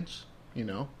experience, you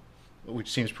know,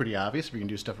 which seems pretty obvious. We can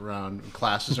do stuff around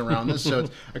classes around this. So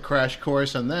it's a crash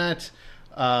course on that.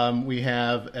 We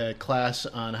have a class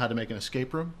on how to make an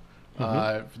escape room,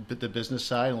 the business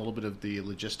side, and a little bit of the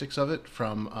logistics of it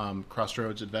from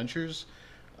Crossroads Adventures.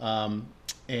 And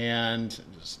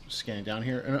just scanning down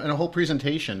here, and a whole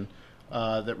presentation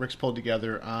that Rick's pulled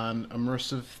together on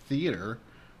immersive theater.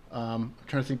 I'm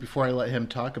trying to think before I let him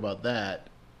talk about that.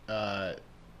 I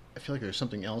feel like there's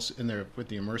something else in there with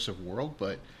the immersive world,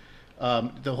 but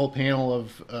the whole panel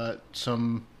of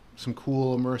some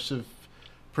cool immersive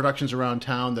productions around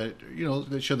town that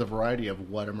that show the variety of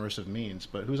what immersive means.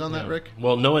 But who's on that, Rick?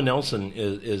 Well, Noah Nelson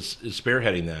is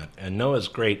spearheading that, and Noah's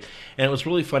great. And it was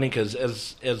really funny because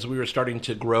as we were starting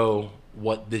to grow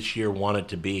what this year wanted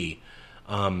to be,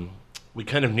 we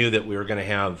kind of knew that we were going to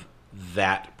have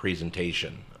that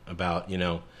presentation about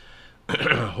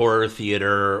horror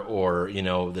theater or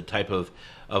the type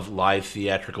of live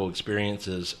theatrical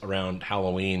experiences around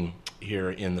Halloween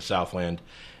here in the Southland.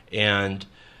 And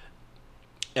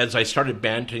as I started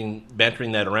bantering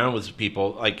that around with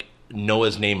people, like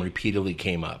Noah's name repeatedly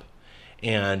came up.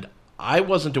 And I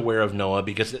wasn't aware of Noah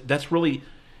because that's really,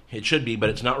 it should be, but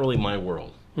it's not really my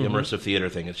world, the immersive theater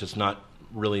thing. It's just not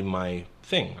really my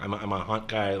thing. I'm a haunt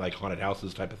guy, like haunted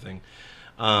houses type of thing.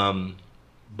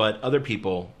 But other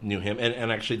people knew him.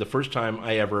 And actually the first time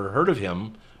I ever heard of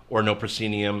him or know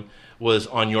Proscenium was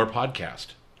on your podcast.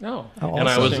 Oh, and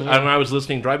I was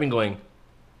listening, driving, going,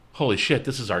 holy shit,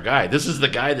 this is our guy. This is the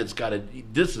guy that's got to,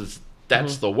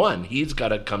 that's the one. He's got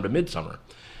to come to Midsummer.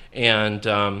 And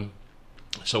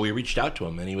so we reached out to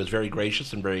him, and he was very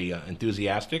gracious and very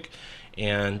enthusiastic.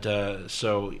 And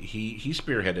so he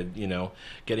spearheaded,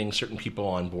 getting certain people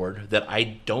on board that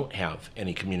I don't have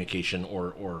any communication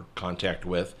or contact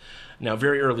with. Now,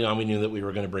 very early on, we knew that we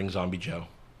were going to bring Zombie Joe,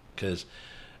 because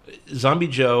Zombie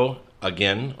Joe,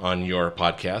 again, on your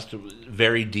podcast,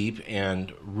 very deep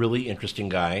and really interesting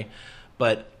guy,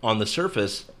 but on the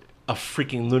surface, a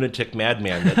freaking lunatic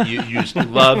madman that you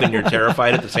love and you're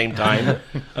terrified at the same time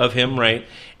of him, right?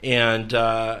 And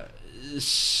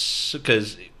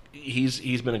because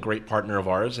he's been a great partner of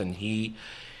ours, and he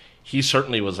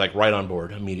certainly was like right on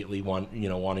board immediately,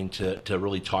 wanting to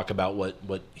really talk about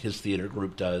what his theater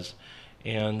group does.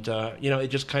 And it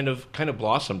just kind of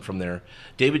blossomed from there.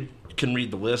 David can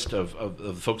read the list of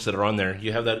the folks that are on there.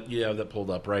 You have that pulled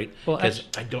up, right? Well, because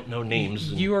I don't know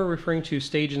names. You are referring to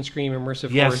Stage and Scream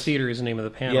Immersive Horror Theater is the name of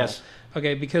the panel. Yes.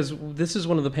 Okay, because this is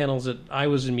one of the panels that I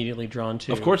was immediately drawn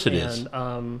to. Of course it is.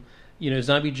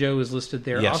 Zombie Joe is listed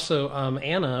there. Yes. Also,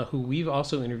 Anna, who we've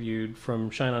also interviewed from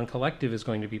Shine On Collective, is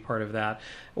going to be part of that.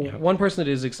 Yeah. One person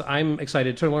that I'm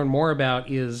excited to learn more about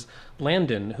is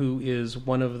Landon, who is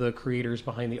one of the creators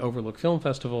behind the Overlook Film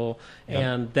Festival,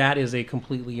 and that is a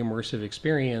completely immersive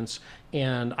experience.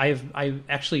 And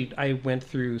I went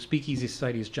through Speakeasy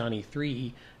Society's Johnny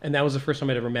 3, and that was the first time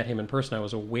I'd ever met him in person. I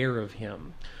was aware of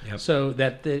him. Yep. So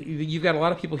that you've got a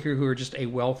lot of people here who are just a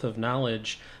wealth of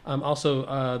knowledge.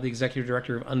 Also, the executive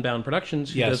director of Unbound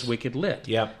Productions, who does Wicked Lit.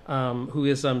 Yep. Who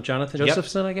is Jonathan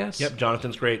Josephson, I guess? Yep,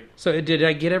 Jonathan's great. So did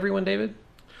I get everyone, David?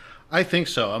 I think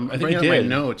so. I'm bringing up my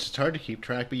notes. It's hard to keep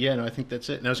track, but I think that's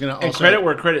it. And I was going to also... And credit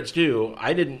where credit's due,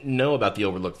 I didn't know about the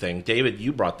Overlook thing. David,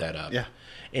 you brought that up. Yeah.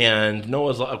 And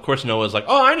Noah's like,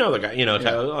 oh, I know the guy.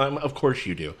 Of course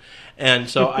you do. And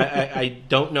so I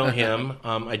don't know him.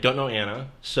 I don't know Anna.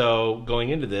 So going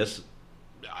into this,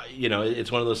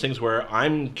 it's one of those things where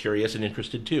I'm curious and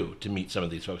interested, too, to meet some of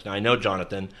these folks. Now, I know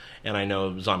Jonathan, and I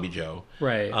know Zombie Joe.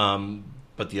 Right.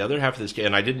 But the other half of this,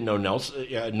 and I didn't know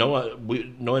Nelson.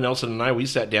 Noah Nelson and I, we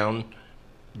sat down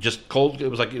just cold. It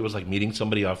was like meeting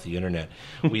somebody off the internet.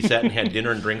 We sat and had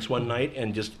dinner and drinks one night,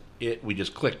 and we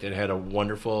just clicked and had a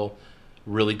wonderful,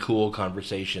 really cool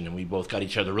conversation. And we both got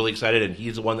each other really excited. And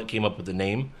he's the one that came up with the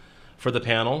name for the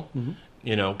panel. Mm-hmm.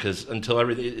 Because until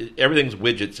everything's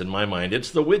widgets in my mind,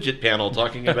 it's the widget panel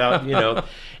talking about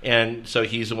and so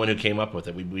he's the one who came up with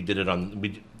it. We did it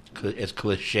as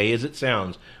cliche as it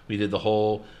sounds. We did the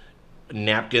whole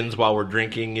napkins while we're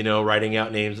drinking, writing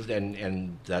out names,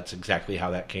 and that's exactly how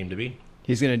that came to be.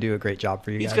 He's going to do a great job for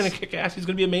you guys. He's going to kick ass. He's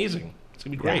going to be amazing. It's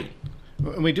going to be great.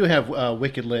 Yeah. And we do have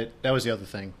Wicked Lit. That was the other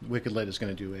thing. Wicked Lit is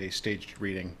going to do a staged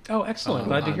reading. Oh, excellent.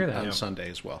 Glad to hear that. On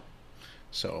Sunday as well.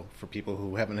 So for people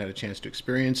who haven't had a chance to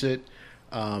experience it,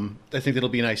 I think it'll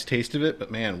be a nice taste of it. But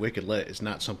man, Wicked Lit is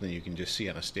not something you can just see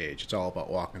on a stage. It's all about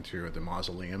walking through the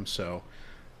mausoleum. So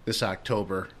this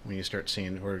October, when you start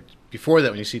seeing, or before that,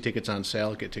 when you see tickets on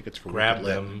sale, get tickets for Grab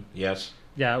Wicked them. Lit. Yes.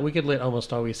 Yeah, Wicked Lit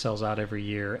almost always sells out every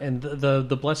year. And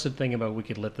the blessed thing about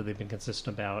Wicked Lit that they've been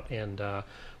consistent about, and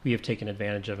we have taken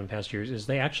advantage of in past years, is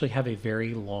they actually have a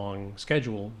very long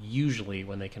schedule, usually,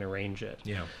 when they can arrange it.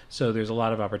 Yeah. So there's a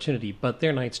lot of opportunity, but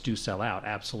their nights do sell out,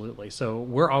 absolutely. So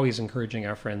we're always encouraging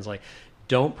our friends, like,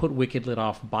 don't put Wicked Lit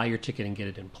off. Buy your ticket and get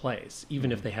it in place.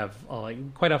 Even if they have,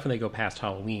 quite often they go past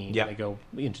Halloween. Yeah. They go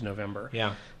into November.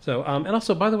 Yeah. So, and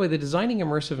also, by the way, the Designing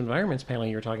Immersive Environments panel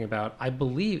you were talking about, I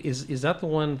believe, is that the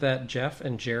one that Jeff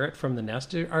and Jarrett from The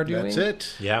Nest are doing? That's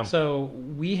it. Yeah. So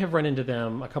we have run into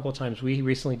them a couple of times. We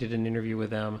recently did an interview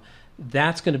with them.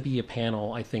 That's going to be a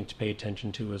panel, I think, to pay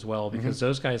attention to as well, because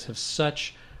those guys have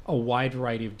such a wide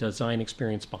variety of design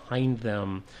experience behind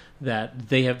them that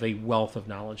they have a wealth of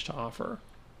knowledge to offer.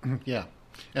 Yeah,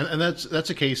 and that's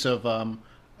a case of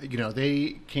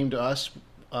they came to us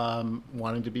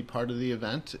wanting to be part of the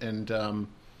event, and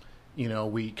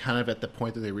we kind of, at the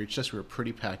point that they reached us, we were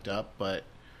pretty packed up, but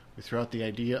we threw out the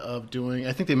idea of doing.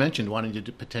 I think they mentioned wanting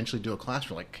to potentially do a class.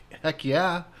 We're like, heck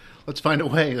yeah, let's find a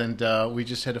way, and we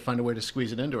just had to find a way to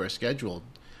squeeze it into our schedule,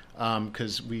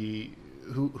 because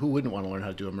who wouldn't want to learn how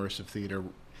to do immersive theater,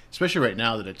 especially right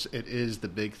now that it is the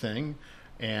big thing,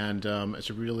 and it's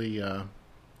a really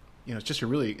it's just a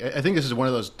really. I think this is one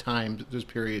of those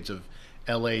periods of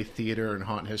LA theater and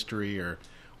haunt history or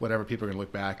whatever people are going to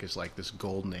look back as like this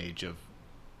golden age of,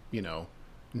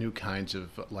 new kinds of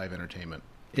live entertainment.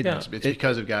 It's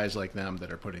because of guys like them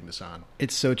that are putting this on.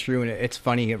 It's so true, and it's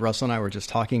funny. Russell and I were just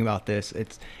talking about this.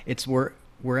 It's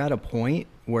we're at a point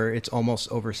where it's almost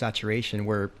oversaturation,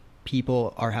 where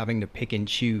people are having to pick and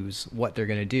choose what they're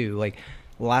going to do. Like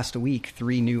last week,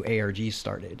 3 new ARGs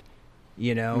started.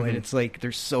 And it's like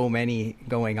there's so many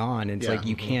going on. And it's like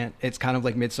you can't. It's kind of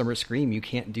like Midsummer Scream. You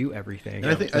can't do everything.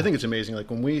 And I think it's amazing.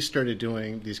 Like when we started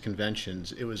doing these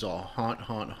conventions, it was all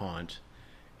haunt,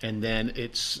 and then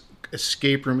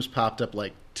escape rooms popped up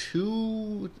like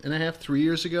 2.5, 3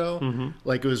 years ago. Mm-hmm.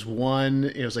 Like it was one.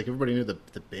 It was like everybody knew the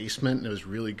basement, and it was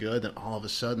really good. Then all of a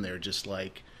sudden, they're just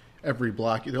like every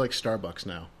block. They're like Starbucks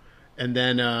now. And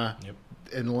then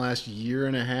in the last year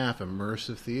and a half,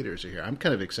 immersive theaters are here. I'm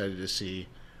kind of excited to see,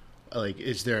 like,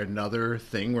 is there another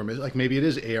thing where, like, maybe it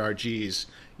is ARGs,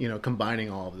 combining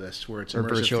all of this, where it's immersive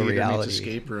virtual theater reality meets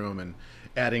escape room, and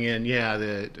adding in,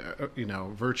 the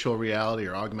virtual reality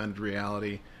or augmented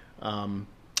reality. Who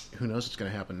knows what's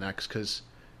going to happen next? Because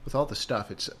with all the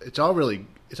stuff, it's all really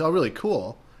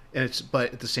cool, and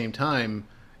but at the same time,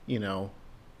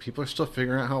 people are still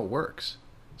figuring out how it works.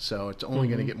 So it's only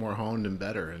going to get more honed and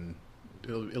better, and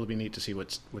it'll be neat to see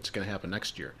what's going to happen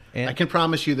next year. And I can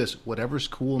promise you this: whatever's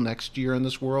cool next year in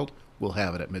this world, we'll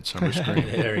have it at Midsummer Scream.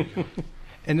 There you go.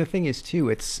 And the thing is, too,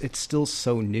 it's still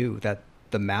so new that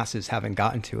the masses haven't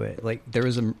gotten to it. Like there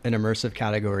was an immersive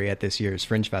category at this year's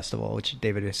Fringe Festival, which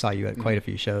David, I saw you at quite a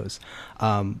few shows,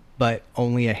 but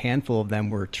only a handful of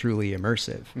them were truly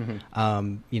immersive.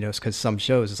 Because some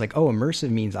shows it's like, oh,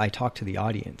 immersive means I talk to the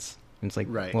audience. And it's like,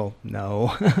 right. Well,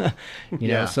 no,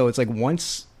 know, so it's like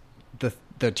once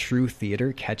the true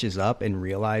theater catches up and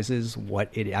realizes what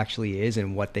it actually is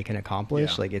and what they can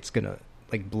accomplish, like it's going to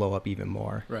like blow up even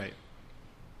more. Right.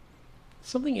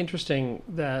 Something interesting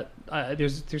that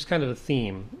there's kind of a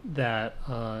theme that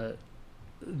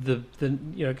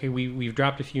we've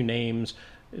dropped a few names.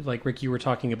 Like Rick, you were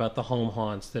talking about the home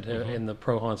haunts that and the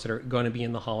pro haunts that are going to be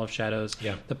in the Hall of Shadows.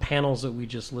 Yeah. The panels that we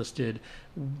just listed.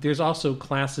 There's also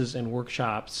classes and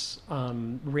workshops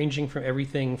ranging from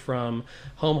everything from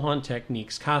home haunt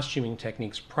techniques, costuming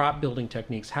techniques, prop building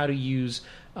techniques, how to use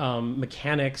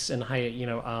mechanics and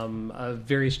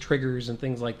various triggers and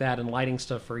things like that, and lighting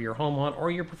stuff for your home haunt or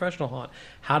your professional haunt,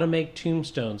 how to make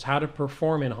tombstones, how to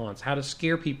perform in haunts, how to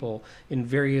scare people in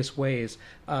various ways.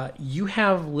 You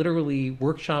have literally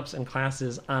workshops and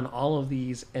classes on all of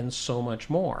these and so much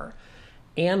more.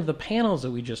 And the panels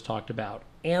that we just talked about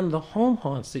and the home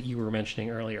haunts that you were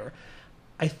mentioning earlier.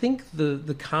 I think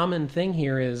the common thing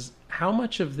here is how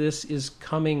much of this is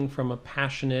coming from a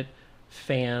passionate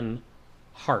fan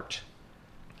heart.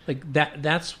 Like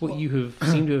that's what you have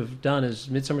seemed to have done. Is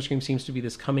Midsummer Scream seems to be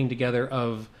this coming together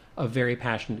of a very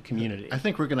passionate community. I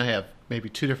think we're going to have maybe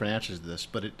 2 different answers to this,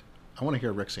 but I want to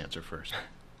hear Rick's answer first.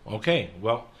 Okay,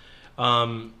 well,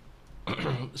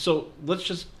 so let's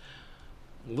just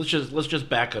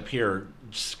back up here,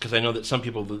 because I know that some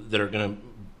people that are going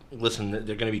to listen,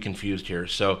 they're going to be confused here.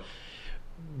 So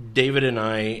David and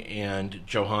I and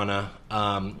Johanna,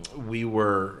 we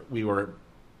were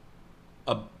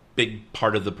a big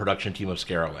part of the production team of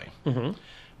Scare LA. Mm-hmm.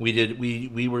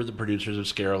 We were the producers of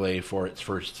Scare LA for its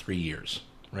first 3 years,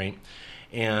 right?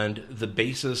 And the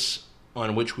basis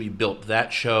on which we built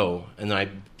that show, and I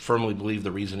firmly believe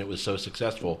the reason it was so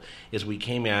successful, is we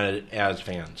came at it as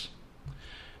fans.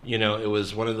 It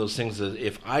was one of those things that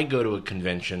if I go to a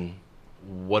convention,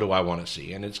 what do I want to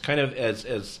see? And it's kind of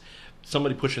as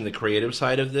somebody pushing the creative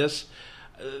side of this,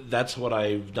 that's what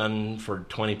I've done for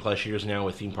 20 plus years now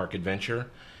with Theme Park Adventure.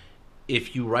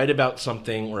 If you write about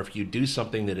something or if you do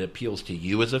something that appeals to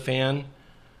you as a fan,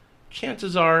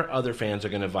 chances are other fans are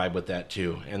going to vibe with that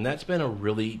too. And that's been a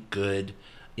really good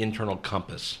internal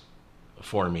compass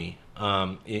for me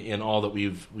in all that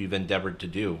we've endeavored to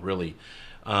do, really.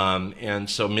 And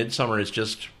so Midsummer is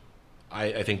just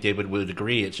I think David would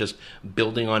agree. It's just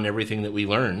building on everything that we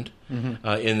learned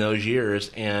in those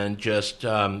years, and just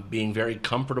being very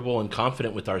comfortable and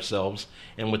confident with ourselves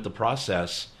and with the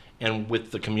process and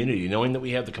with the community. Knowing that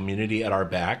we have the community at our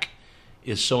back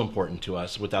is so important to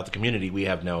us. Without the community, we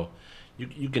have no.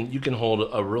 You can hold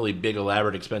a really big,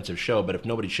 elaborate, expensive show, but if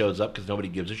nobody shows up because nobody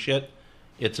gives a shit,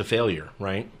 it's a failure,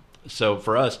 right? So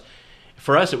for us,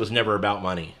 it was never about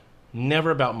money. Never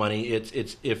about money.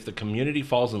 It's if the community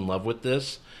falls in love with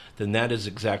this, then that is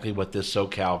exactly what this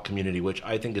SoCal community, which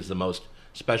I think is the most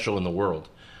special in the world,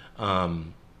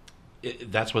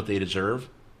 that's what they deserve.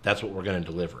 That's what we're going to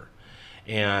deliver.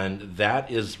 And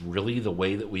that is really the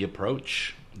way that we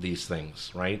approach these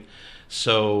things, right?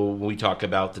 So when we talk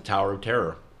about the Tower of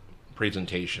Terror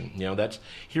presentation, that's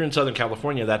here in Southern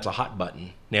California, that's a hot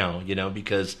button now,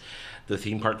 because the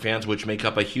theme park fans, which make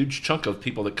up a huge chunk of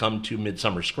people that come to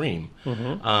Midsummer Scream,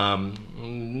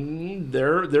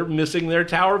 they're missing their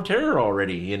Tower of Terror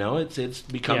already. It's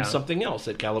become something else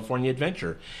at California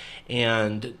Adventure,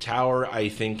 and Tower, I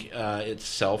think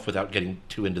itself, without getting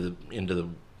too into the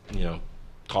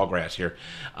tall grass here,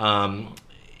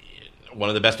 one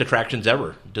of the best attractions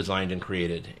ever designed and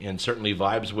created, and certainly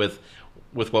vibes with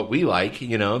what we like, the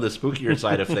spookier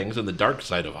side of things and the dark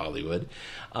side of Hollywood.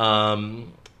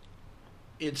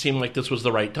 It seemed like this was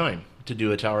the right time to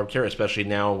do a Tower of Terror, especially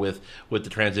now with the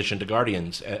transition to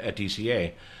Guardians at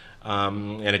DCA.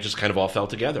 And it just kind of all fell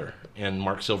together. And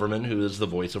Mark Silverman, who is the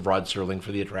voice of Rod Serling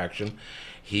for the attraction,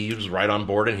 he was right on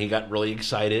board and he got really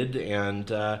excited.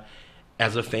 And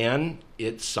as a fan,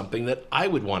 it's something that I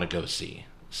would want to go see.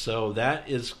 So that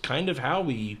is kind of how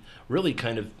we really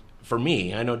kind of, for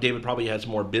me, I know David probably has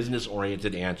more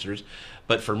business-oriented answers,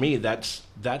 but for me, that's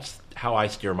how I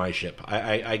steer my ship.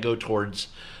 I go towards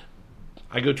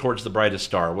the brightest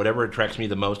star. Whatever attracts me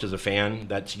the most as a fan,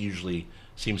 that's usually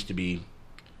seems to be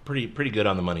pretty good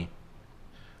on the money.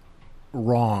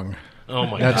 Wrong. Oh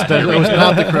my God. That was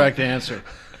not the correct answer.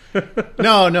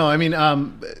 No. I mean,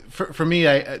 for me,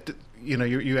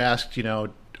 you asked,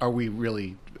 are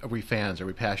we fans? Are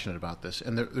we passionate about this?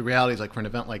 And the reality is, like, for an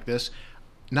event like this,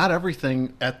 not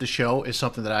everything at the show is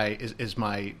something that is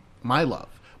my love,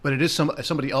 but it is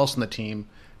somebody else on the team.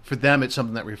 For them, it's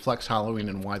something that reflects Halloween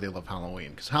and why they love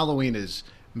Halloween. Because Halloween is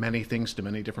many things to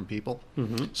many different people.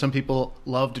 Mm-hmm. Some people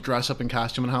love to dress up in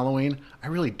costume on Halloween. I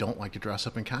really don't like to dress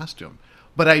up in costume,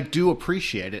 but I do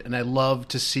appreciate it, and I love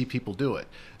to see people do it.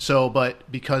 So,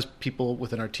 but because people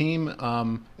within our team,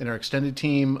 in our extended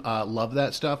team, love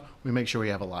that stuff, we make sure we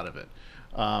have a lot of it.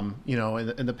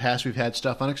 In the past, we've had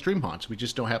stuff on Extreme Haunts. We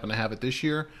just don't happen to have it this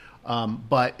year.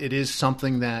 But it is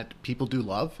something that people do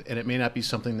love, and it may not be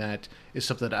something that is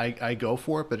something that I go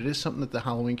for, but it is something that the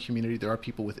Halloween community, there are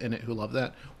people within it who love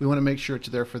that. We want to make sure it's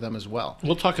there for them as well.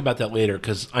 We'll talk about that later,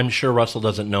 because I'm sure Russell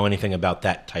doesn't know anything about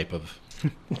that type of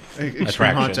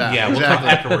attraction. Yeah, we'll talk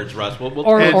afterwards, Russ.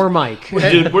 Or Mike.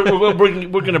 Dude, we're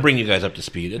going to bring you guys up to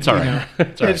speed. It's all right.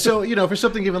 It's all right. And so, for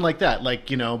something even like that,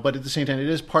 but at the same time, it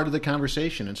is part of the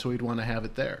conversation, and so we'd want to have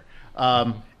it there.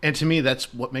 And to me,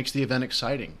 that's what makes the event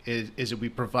exciting, is that we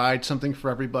provide something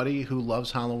for everybody who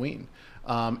loves Halloween,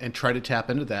 and try to tap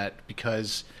into that,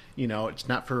 because, it's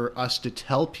not for us to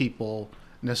tell people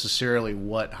necessarily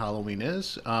what Halloween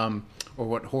is, or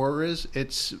what horror is.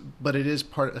 But it is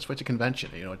that's why it's a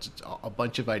convention. It's a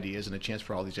bunch of ideas and a chance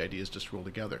for all these ideas just to roll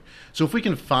together. So if we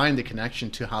can find the connection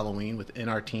to Halloween within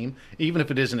our team, even if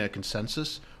it isn't a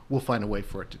consensus, we'll find a way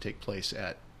for it to take place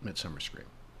at Midsummer Scream,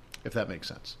 if that makes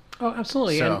sense. Oh,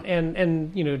 absolutely. So,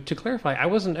 and to clarify, I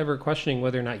wasn't ever questioning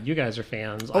whether or not you guys are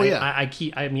fans. Oh, yeah.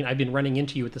 I've been running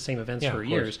into you at the same events for of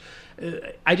years.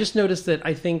 I just noticed that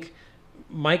I think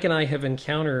Mike and I have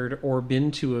encountered or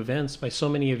been to events by so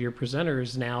many of your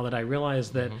presenters now that I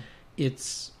realize that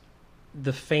it's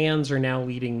the fans are now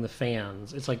leading the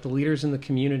fans. It's like the leaders in the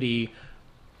community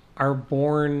are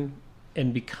born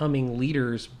and becoming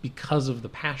leaders because of the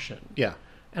passion. Yeah.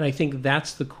 And I think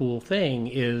that's the cool thing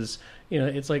is,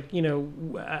 it's like,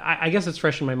 I guess it's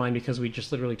fresh in my mind because we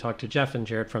just literally talked to Jeff and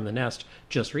Jared from The Nest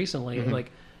just recently. Mm-hmm. And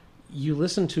like, you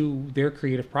listen to their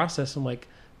creative process and like,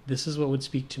 this is what would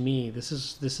speak to me. This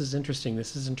is interesting.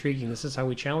 This is intriguing. This is how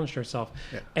we challenged ourselves.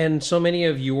 Yeah. And so many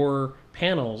of your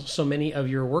panels, so many of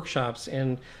your workshops,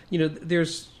 and,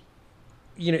 there's,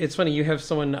 it's funny, you have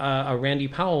someone, Randy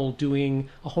Powell, doing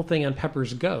a whole thing on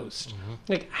Pepper's Ghost. Mm-hmm.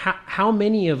 Like, how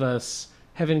many of us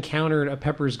have encountered a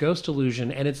Pepper's Ghost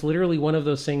illusion, and it's literally one of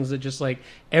those things that just like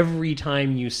every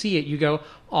time you see it, you go,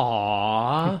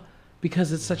 "Aw,"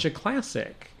 because it's such a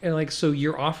classic. And like, so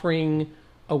you're offering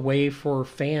a way for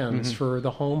fans, for the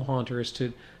home haunters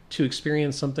to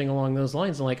experience something along those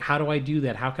lines. And like, how do I do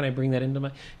that? How can I bring that into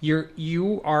my?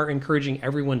 You are encouraging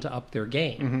everyone to up their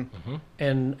game,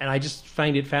 and I just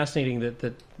find it fascinating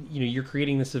that you're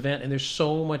creating this event, and there's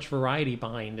so much variety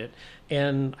behind it,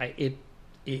 and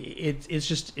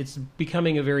it's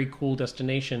becoming a very cool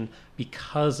destination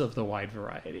because of the wide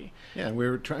variety. Yeah, and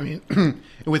we're trying. I mean,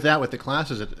 with the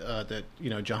classes that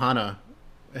Johanna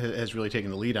has really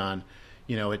taken the lead on.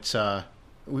 It's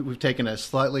we've taken a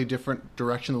slightly different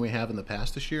direction than we have in the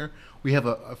past this year. We have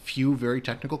a few very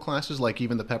technical classes, like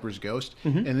even the Pepper's Ghost,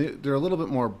 and they're a little bit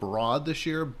more broad this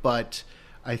year. But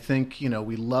I think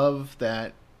we love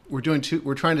that we're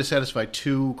trying to satisfy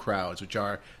two crowds, which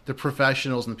are the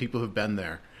professionals and the people who've been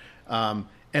there.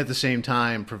 At the same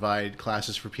time, provide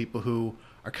classes for people who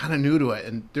are kind of new to it,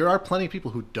 and there are plenty of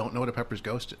people who don't know what a Pepper's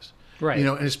Ghost is. Right.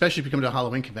 And especially if you come to a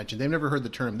Halloween convention, they've never heard the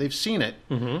term. They've seen it,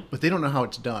 but they don't know how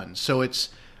it's done. So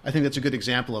I think that's a good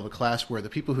example of a class where the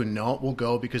people who know it will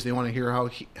go because they want to hear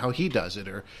how he does it,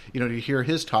 or to hear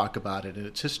his talk about it and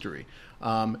its history.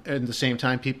 At the same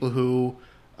time, people who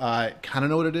kind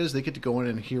of know what it is, they get to go in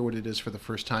and hear what it is for the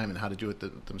first time and how to do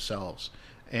it themselves.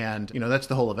 And that's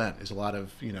the whole event, is a lot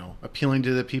of appealing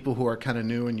to the people who are kind of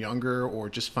new and younger, or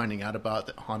just finding out about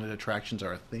that haunted attractions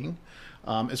are a thing.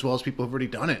 As well as people who've already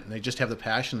done it, and they just have the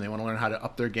passion. They want to learn how to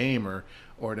up their game, or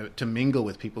to mingle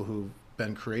with people who've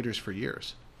been creators for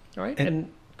years. All right,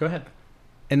 and go ahead.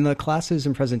 And the classes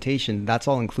and presentation, that's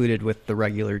all included with the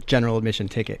regular general admission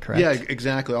ticket, correct? Yeah,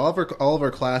 exactly. All of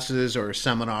our classes or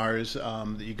seminars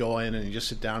that you go in and you just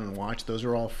sit down and watch, those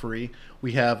are all free.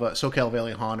 We have SoCal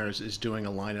Valley Haunters is doing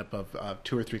a lineup of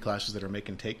 2 or 3 classes that are make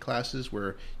and take classes,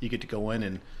 where you get to go in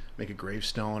and make a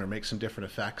gravestone or make some different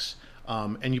effects.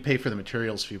 And you pay for the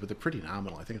materials fee, but they're pretty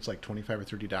nominal. I think it's like $25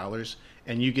 or $30,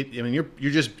 and you get. I mean,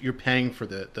 you're paying for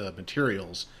the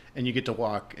materials, and you get to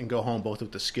walk and go home both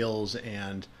with the skills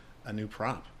and a new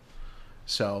prop.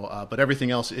 So, but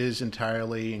everything else is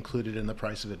entirely included in the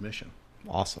price of admission.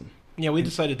 Awesome. Yeah, we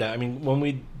decided that. I mean, when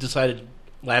we decided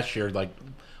last year, like,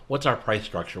 what's our price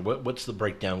structure? What's the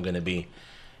breakdown going to be?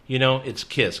 It's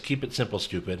KISS. Keep it simple,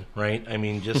 stupid, right? I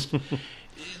mean, just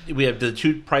we have the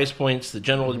 2 price points: the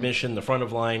general admission, the front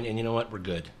of line, and you know what? We're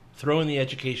good. Throw in the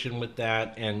education with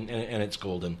that, and it's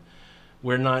golden.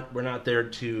 We're not there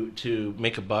to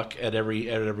make a buck at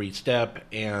every step,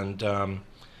 and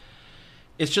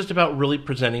it's just about really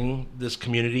presenting this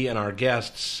community and our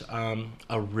guests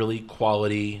a really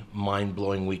quality,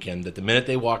 mind-blowing weekend. That the minute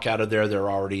they walk out of there,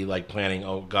 they're already like planning,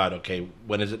 oh God, okay,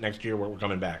 when is it next year? We're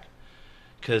coming back.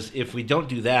 Because if we don't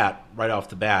do that right off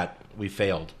the bat, we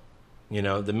failed.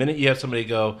 The minute you have somebody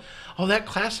go, oh, that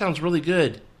class sounds really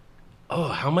good. Oh,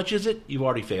 how much is it? You've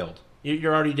already failed.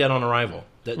 You're already dead on arrival.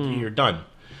 You're done.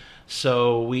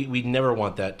 So we never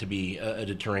want that to be a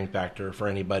deterring factor for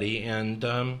anybody. And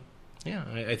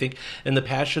I think, and the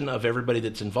passion of everybody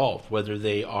that's involved, whether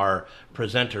they are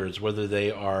presenters, whether they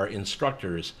are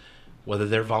instructors, whether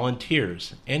they're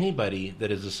volunteers, anybody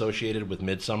that is associated with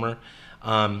Midsummer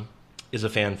is a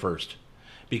fan first.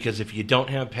 Because if you don't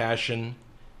have passion,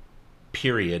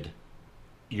 period,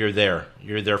 you're there.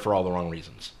 You're there for all the wrong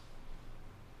reasons.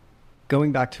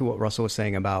 Going back to what Russell was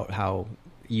saying about how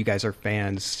you guys are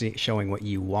fans showing what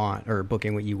you want or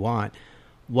booking what you want,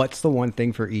 what's the one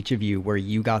thing for each of you where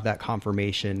you got that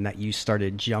confirmation that you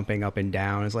started jumping up and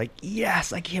down? It's like,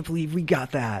 yes, I can't believe we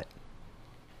got that.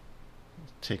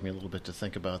 Take me a little bit to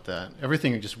think about that.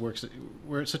 Everything just works.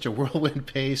 We're at such a whirlwind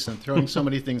pace and throwing so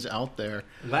many things out there.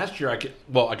 Last year, I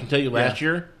can tell you last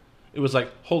year, it was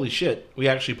like, holy shit, we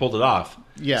actually pulled it off.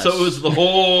 Yes. So it was the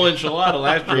whole enchilada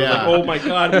last year. Yeah. It was like, oh my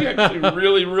God, we actually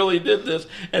really, really did this.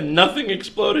 And nothing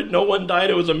exploded. No one died.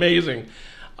 It was amazing.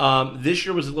 This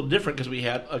year was a little different because we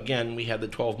had the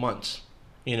 12 months,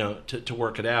 to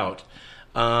work it out.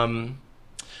 For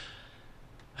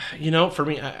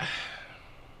me,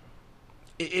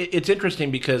 it's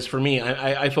interesting because for me,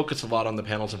 I focus a lot on the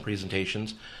panels and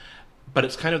presentations. But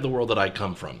it's kind of the world that I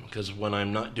come from, because when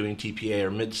I'm not doing TPA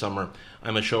or Midsummer,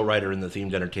 I'm a show writer in the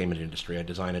themed entertainment industry. I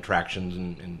design attractions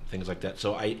and things like that.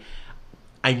 So I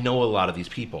know a lot of these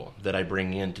people that I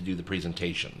bring in to do the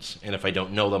presentations. And if I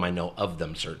don't know them, I know of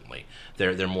them, certainly.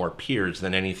 They're more peers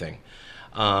than anything.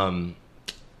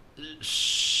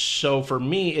 So for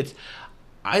me,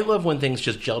 I love when things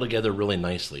just gel together really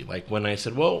nicely. Like when I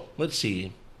said, well, let's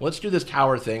see. Let's do this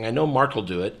tower thing. I know Mark will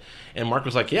do it. And Mark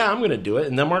was like, yeah, I'm going to do it.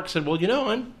 And then Mark said, well,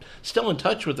 I'm still in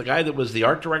touch with the guy that was the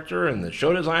art director and the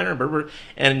show designer. Blah, blah, blah.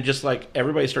 And just like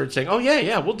everybody started saying, oh,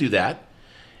 yeah, we'll do that.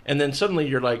 And then suddenly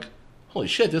you're like, holy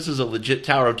shit, this is a legit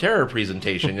Tower of Terror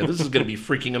presentation. This is going to be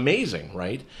freaking amazing,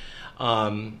 right?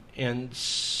 And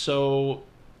so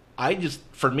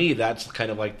for me, that's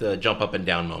kind of like the jump up and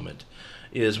down moment,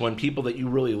 is when people that you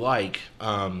really like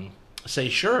say,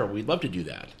 sure, we'd love to do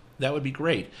that. That would be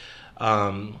great.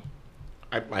 I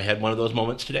had one of those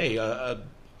moments today.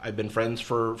 I've been friends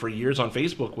for years on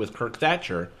Facebook with Kirk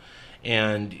Thatcher,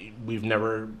 and we've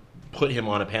never put him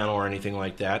on a panel or anything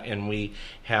like that. And we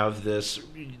have this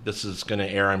is going to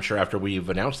air, I'm sure, after we've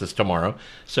announced this tomorrow.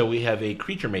 So we have a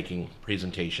creature making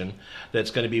presentation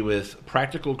that's going to be with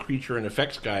practical creature and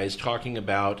effects guys talking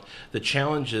about the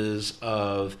challenges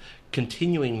of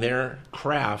continuing their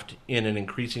craft in an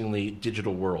increasingly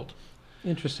digital world.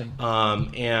 Interesting.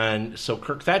 And so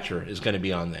Kirk Thatcher is going to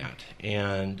be on that,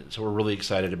 and so we're really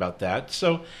excited about that.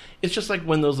 So it's just like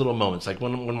when those little moments, like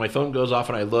when my phone goes off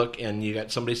and I look, and you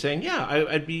got somebody saying, "Yeah,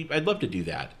 I'd love to do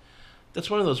that."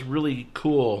 That's one of those really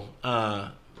cool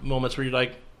moments where you're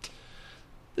like,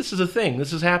 "This is a thing.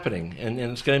 This is happening, and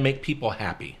it's going to make people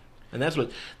happy." And that's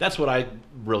what I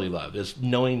really love, is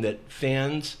knowing that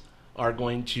fans are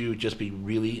going to just be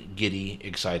really giddy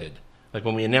excited. Like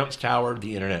when we announced Tower,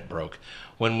 the internet broke.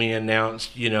 When we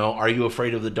announced, Are You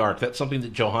Afraid of the Dark? That's something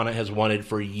that Johanna has wanted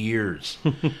for years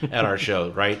at our show,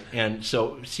 right? And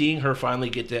so seeing her finally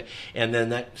get to, and then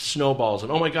that snowballs,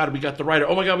 and oh my God, we got the writer,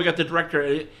 oh my God, we got the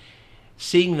director.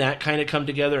 Seeing that kind of come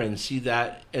together and see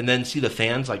that, and then see the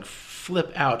fans like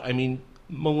flip out. I mean,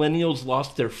 millennials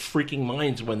lost their freaking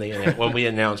minds when we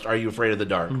announced Are You Afraid of the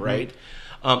Dark, right?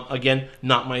 Again,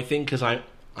 not my thing, because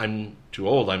I'm too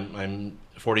old. I'm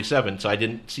 47, so I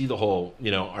didn't see the whole,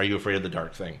 Are You Afraid of the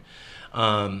Dark thing.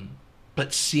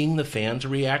 But seeing the fans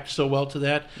react so well to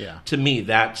that, to me,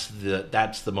 that's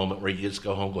the moment where you just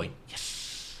go home going,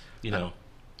 yes,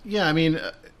 Yeah, I mean,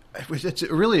 it's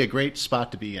really a great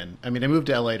spot to be in. I mean, I moved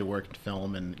to LA to work in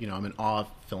film, and I'm in awe of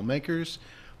filmmakers,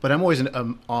 but I'm always in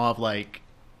awe of like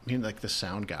the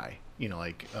sound guy,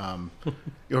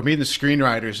 or meeting the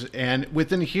screenwriters, and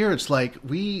within here, it's like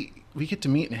we get to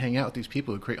meet and hang out with these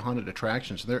people who create haunted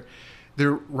attractions.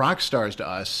 They're rock stars to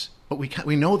us, but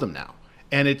we know them now,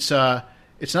 and it's not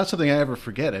something I ever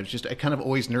forget. I kind of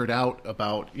always nerd out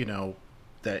about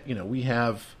that we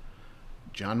have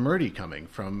John Murdy coming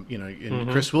from and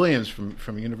Chris Williams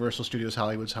from Universal Studios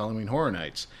Hollywood's Halloween Horror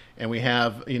Nights, and we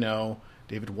have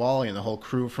David Wally and the whole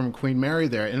crew from Queen Mary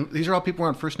there, and these are all people we're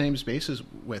on first names basis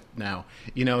with now.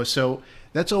 So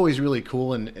that's always really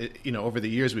cool, and over the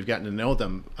years we've gotten to know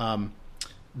them.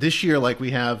 This year, like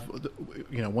we have,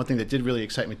 one thing that did really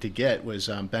excite me to get was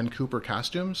Ben Cooper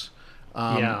costumes.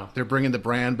 They're bringing the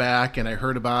brand back, and I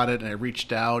heard about it, and I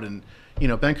reached out, and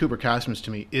Ben Cooper costumes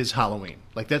to me is Halloween.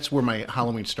 Like that's where my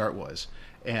Halloween start was,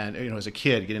 and as a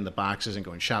kid, getting the boxes and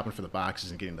going shopping for the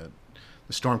boxes and getting the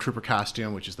Stormtrooper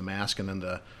costume, which is the mask, and then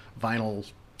the vinyl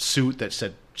suit that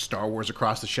said Star Wars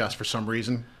across the chest for some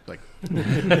reason. But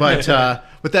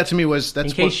that to me was in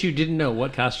case you didn't know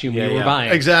what costume you were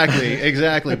buying.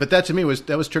 Exactly. But that to me was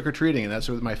trick or treating, and that's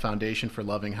where my foundation for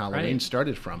loving Halloween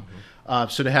started from.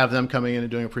 So to have them coming in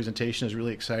and doing a presentation is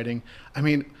really exciting. I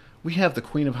mean, we have the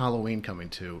Queen of Halloween coming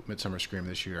to Midsummer Scream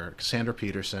this year, Cassandra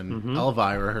Peterson,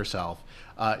 Elvira herself.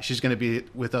 She's going to be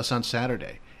with us on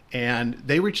Saturday. And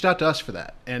they reached out to us for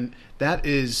that. And that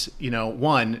is,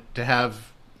 one, to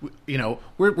have,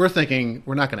 we're thinking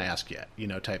we're not going to ask yet,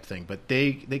 type thing. But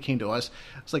they came to us.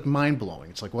 It's like mind-blowing.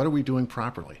 It's like, what are we doing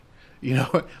properly? We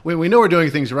know we're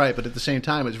doing things right, but at the same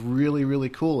time, it's really, really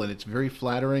cool. And it's very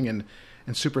flattering and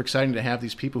super exciting to have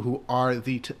these people who are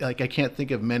I can't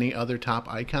think of many other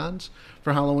top icons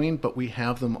for Halloween, but we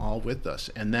have them all with us.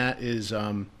 And that is...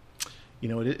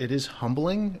 it is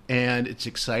humbling and it's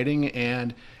exciting,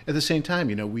 and at the same time,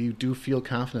 we do feel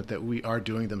confident that we are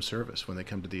doing them service when they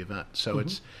come to the event. So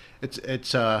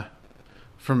it's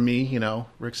for me,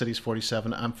 Rick said he's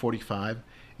 47, I'm 45.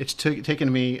 It's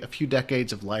taken me a few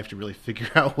decades of life to really figure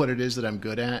out what it is that I'm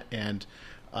good at, and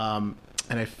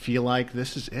I feel like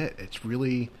this is it. It's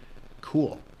really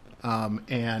cool,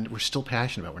 and we're still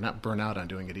passionate about it. We're not burnt out on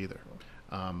doing it either.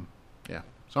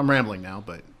 So I'm rambling now,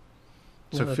 but.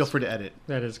 So feel free to edit.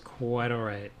 That is quite all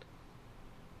right.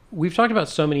 We've talked about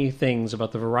so many things,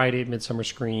 about the variety of Midsummer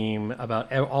Scream,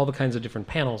 about all the kinds of different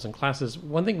panels and classes.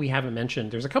 One thing we haven't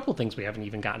mentioned, there's a couple of things we haven't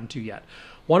even gotten to yet.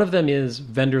 One of them is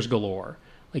vendors galore.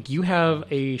 Like, you have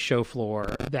a show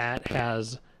floor that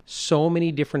has so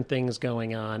many different things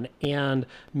going on, and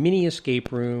mini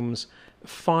escape rooms,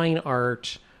 fine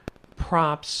art,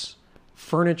 props,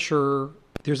 furniture.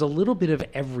 There's a little bit of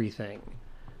everything.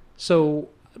 So...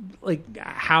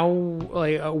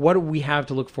 what do we have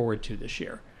to look forward to this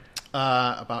year?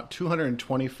 About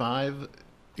 225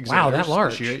 exhibitors. Wow, that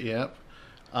large. This year, yep.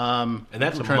 And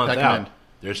that's a month out.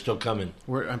 They're still coming.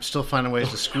 I'm still finding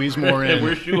ways to squeeze more in.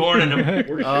 We're shoehorning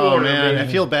them. Oh man, I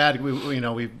feel bad.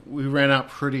 We ran out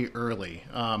pretty early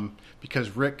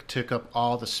because Rick took up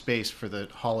all the space for the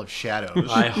Hall of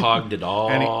Shadows. I hogged it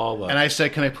all up. And I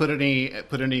said, "Can I put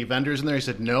any vendors in there?" He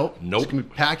said, "Nope. It's gonna be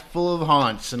packed full of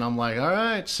haunts." And I'm like, "All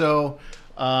right." So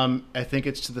I think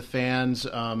it's to the fans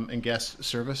and guest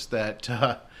service that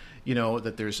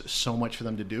that there's so much for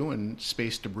them to do and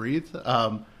space to breathe.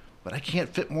 But I can't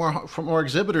fit more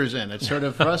exhibitors in. It's sort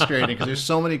of frustrating because there's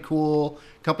so many cool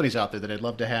companies out there that I'd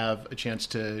love to have a chance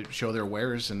to show their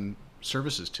wares and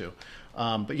services to.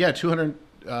 But yeah,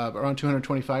 around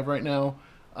 225 right now.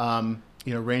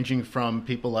 Ranging from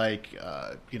people like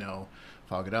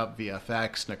Fog It Up,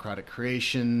 VFX, Necrotic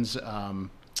Creations,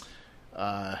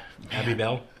 Abby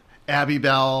Bell. Abby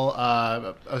Bell.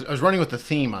 I was running with the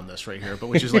theme on this right here, but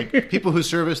which is like people who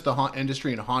service the haunt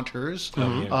industry and haunters.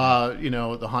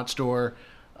 The haunt store.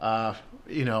 I'm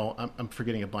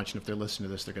forgetting a bunch, and if they're listening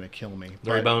to this, they're going to kill me.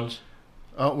 Larry Bones.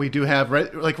 We do have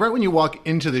right when you walk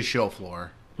into the show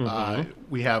floor,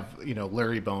 we have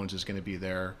Larry Bones is going to be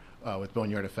there with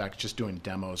Boneyard Effects, just doing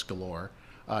demos galore,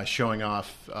 showing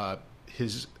off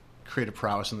his creative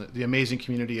prowess and the amazing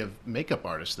community of makeup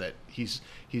artists that he's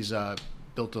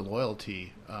built a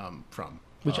loyalty from.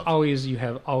 Which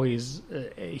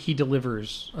he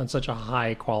delivers on such a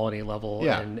high quality level.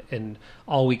 Yeah. And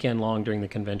all weekend long during the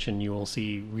convention, you will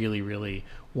see really, really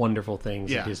wonderful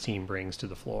things that his team brings to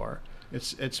the floor.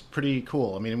 It's pretty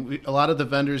cool. I mean, a lot of the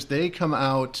vendors, they come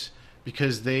out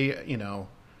because they're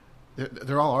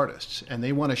all artists and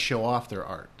they want to show off their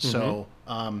art. So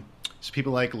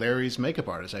people like Larry's makeup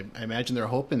artist, I imagine they're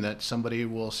hoping that somebody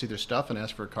will see their stuff and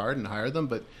ask for a card and hire them.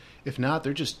 But if not,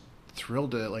 they're just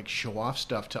thrilled to show off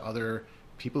stuff to other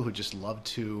people who just love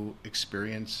to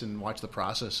experience and watch the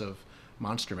process of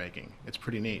monster making. It's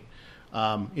pretty neat. We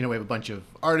have a bunch of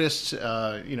artists,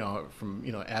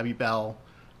 from Abby Bell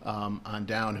on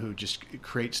down, who just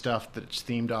create stuff that's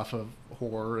themed off of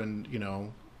horror and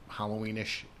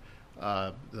Halloweenish,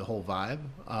 the whole vibe.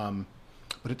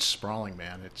 But it's sprawling,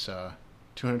 man. It's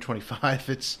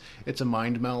 225. It's a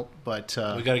mind melt. But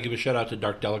we got to give a shout out to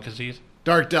Dark Delicacies.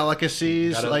 Dark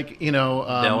Delicacies,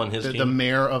 the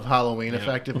mayor of Halloween,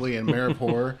 effectively, and mayor of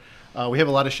horror. We have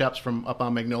a lot of shops from up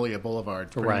on Magnolia Boulevard.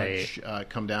 Pretty much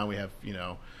come down. We have,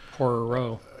 Horror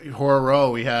Row.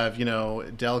 We have,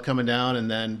 Dell coming down, and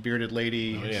then Bearded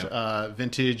Lady,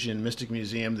 Vintage, and Mystic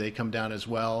Museum. They come down as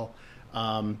well.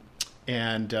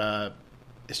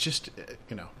 It's just, I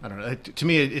don't know. To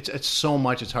me, it's so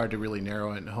much. It's hard to really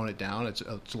narrow it and hone it down. It's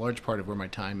a large part of where my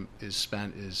time is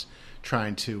spent is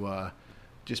trying to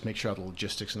just make sure all the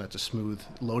logistics and that's a smooth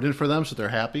load in for them, so they're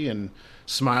happy and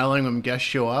smiling when guests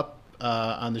show up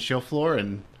on the show floor.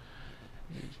 And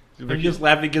I'm just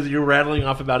laughing because you're rattling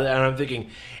off about it, and I'm thinking,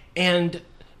 and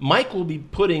Mike will be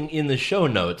putting in the show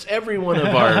notes every one of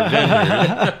our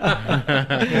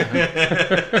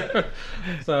vendors.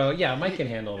 So yeah, Mike can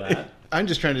handle that. I'm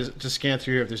just trying to scan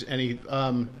through here if there's any.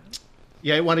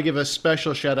 I want to give a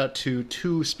special shout out to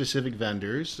two specific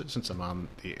vendors since I'm on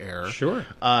the air. Sure.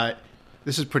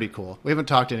 This is pretty cool. We haven't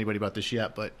talked to anybody about this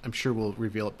yet, but I'm sure we'll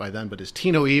reveal it by then. But it's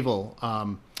Tino Evil.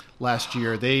 Last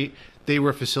year, they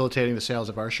were facilitating the sales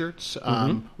of our shirts,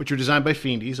 which were designed by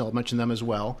Fiendies. I'll mention them as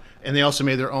well. And they also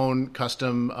made their own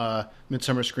custom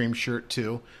Midsummer Scream shirt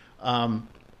too.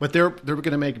 But they were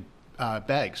going to make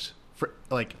bags for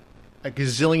a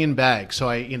gazillion bags. So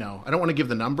I don't want to give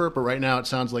the number, but right now it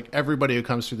sounds like everybody who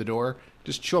comes through the door,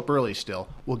 just show up early still,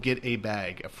 will get a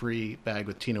bag, a free bag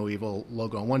with Tino Evil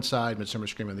logo on one side, Midsummer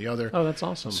Scream on the other. Oh, that's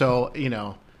awesome. So,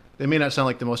 they may not sound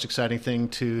like the most exciting thing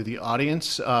to the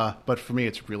audience, but for me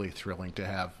it's really thrilling to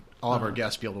have all of our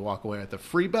guests be able to walk away with a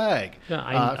free bag. Yeah,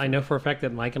 I know for a fact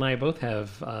that Mike and I both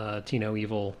have Tino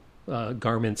Evil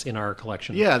garments in our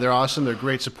collection. Yeah, they're awesome. They're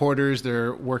great supporters.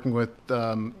 They're working with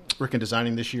Rick in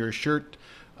designing this year's shirt.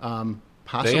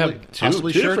 They have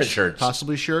two different shirts.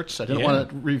 Possibly shirts. I didn't want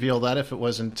to reveal that if it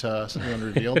wasn't something I want to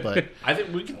reveal, but I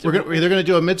think we can. They're going to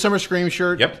do a Midsummer Scream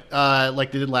shirt. Yep.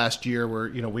 Like they did last year, where I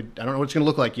don't know what it's going to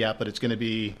look like yet, but it's going to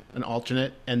be an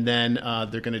alternate, and then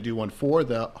they're going to do one for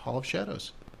the Hall of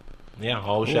Shadows. Yeah,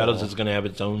 Hall of Shadows is going to have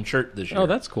its own shirt this year. Oh,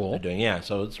 that's cool.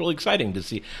 So it's really exciting to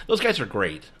see. Those guys are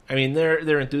great. I mean,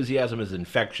 their enthusiasm is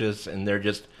infectious, and they're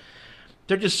just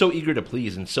so eager to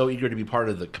please and so eager to be part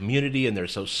of the community, and they're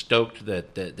so stoked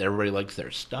that everybody likes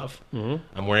their stuff. Mm-hmm.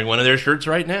 I'm wearing one of their shirts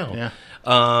right now. Yeah.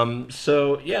 And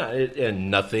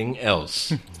nothing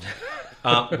else.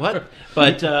 What?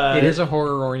 But it is a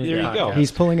horror-oriented. There you go.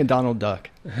 He's pulling a Donald Duck.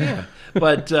 Yeah.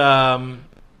 But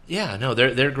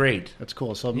they're great. That's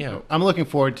cool. So I'm looking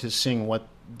forward to seeing what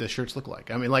the shirts look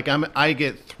like. I mean, like I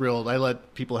get thrilled. I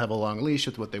let people have a long leash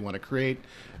with what they want to create,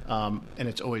 and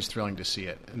it's always thrilling to see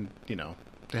it. And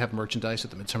to have merchandise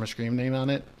with the Midsummer Scream name on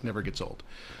it never gets old.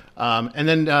 And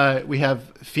then we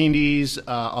have Fiendies,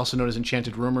 also known as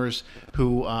Enchanted Rumors,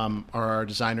 who are our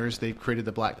designers. They've created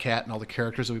the Black Cat and all the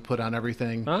characters that we put on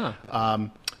everything.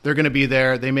 They're going to be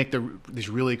there. They make these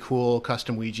really cool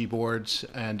custom Ouija boards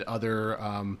and other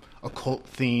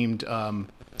occult-themed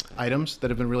items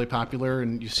that have been really popular,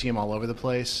 and you see them all over the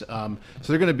place. So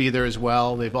they're going to be there as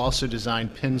well. They've also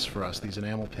designed pins for us, these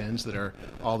enamel pins that are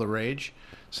all the rage.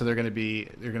 So they're going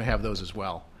to have those as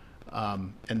well.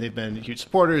 And they've been huge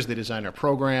supporters. They design our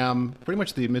program. Pretty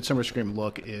much the Midsummer Scream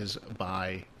look is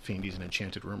by Fiendies and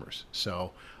Enchanted Rumors.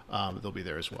 So they'll be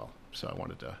there as well. So I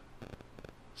wanted to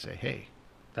say, hey,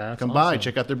 come by,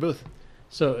 check out their booth.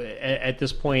 So at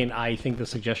this point, I think the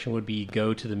suggestion would be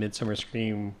go to the Midsummer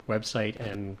Scream website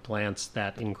and glance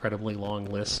that incredibly long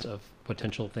list of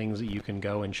potential things that you can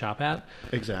go and shop at.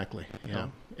 Exactly, yeah.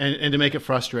 And to make it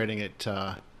frustrating,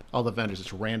 all the vendors,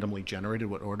 it's randomly generated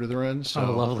what order they're in. So,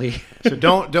 lovely. So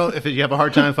don't if you have a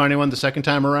hard time finding one the second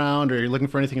time around, or you're looking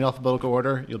for anything in alphabetical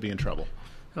order, you'll be in trouble.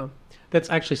 That's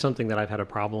actually something that I've had a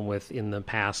problem with in the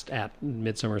past at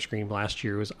Midsummer Scream last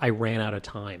year. Was I ran out of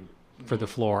time for the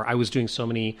floor. I was doing so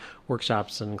many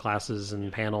workshops and classes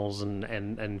and panels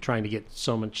and trying to get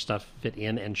so much stuff fit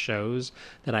in and shows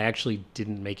that I actually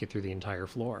didn't make it through the entire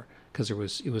floor because it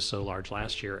was so large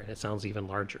last year, and it sounds even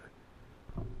larger.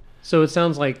 So it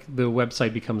sounds like the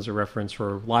website becomes a reference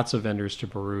for lots of vendors to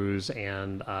peruse,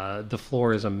 and the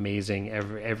floor is amazing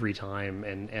every time,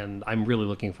 and I'm really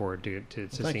looking forward to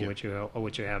seeing what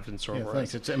you have in store for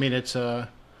us. It's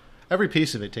every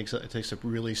piece of it takes a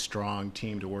really strong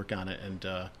team to work on it,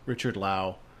 and Richard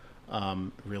Lau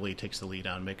really takes the lead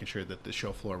on making sure that the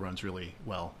show floor runs really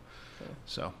well.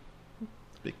 So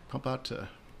big pump out to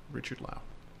Richard Lau.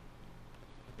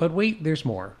 But wait, there's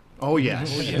more. Oh,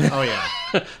 yes. Oh,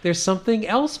 yeah. There's something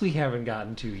else we haven't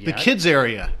gotten to yet. The kids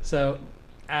area. So,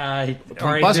 all right,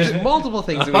 there's multiple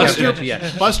things that we haven't gotten to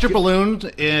yet. Buster Balloon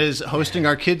is hosting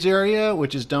our kids area,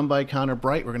 which is done by Connor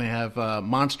Bright. We're going to have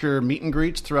monster meet and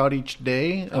greets throughout each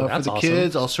day for the awesome.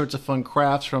 kids. All sorts of fun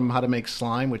crafts, from how to make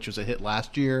slime, which was a hit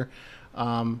last year,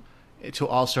 to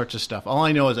all sorts of stuff. All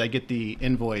I know is I get the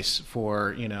invoice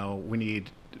for, we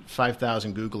need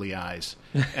 5,000 googly eyes,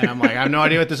 and I'm like, I have no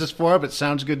idea what this is for, but it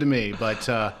sounds good to me. But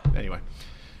anyway,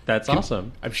 that's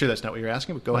awesome. I'm sure that's not what you're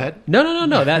asking, but go ahead.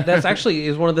 No. That's actually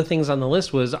is one of the things on the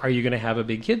list. Was, are you going to have a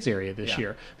big kids area this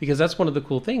year? Because that's one of the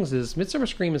cool things is Midsummer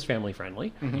Scream is family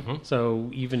friendly. Mm-hmm. So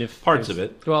even if parts of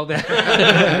it,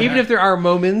 even if there are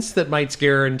moments that might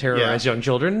scare and terrorize young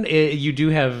children, you do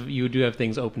have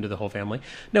things open to the whole family.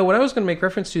 No, what I was going to make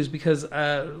reference to is because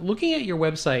looking at your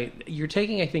website, you're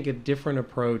taking, I think, a different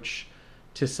approach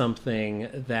to something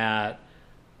that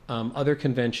other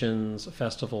conventions,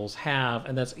 festivals have,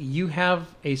 and that's you have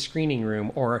a screening room,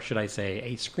 or should I say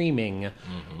a screaming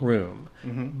room.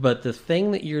 Mm-hmm. But the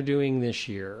thing that you're doing this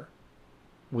year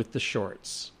with the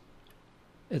shorts,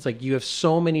 it's like you have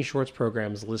so many shorts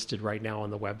programs listed right now on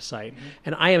the website. Mm-hmm.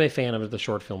 And I am a fan of the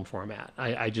short film format.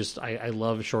 I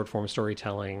love short form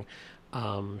storytelling,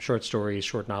 short stories,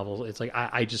 short novels. It's like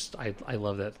I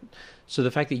love that. So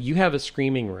the fact that you have a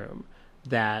screaming room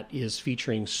that is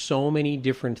featuring so many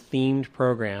different themed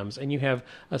programs, and you have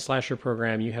a slasher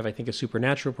program, you have, I think, a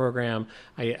supernatural program.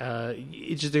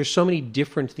 There's so many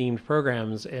different themed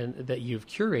programs and that you've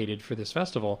curated for this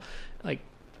festival. Like,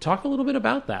 talk a little bit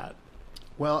about that.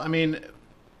 Well, I mean,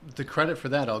 the credit for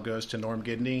that all goes to Norm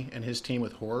Gidney and his team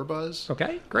with Horror Buzz.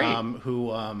 Okay, great.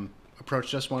 Who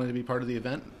approached us, wanted to be part of the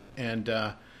event, and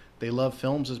they love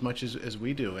films as much as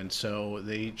we do, and so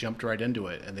they jumped right into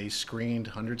it, and they screened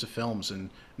hundreds of films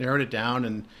and narrowed it down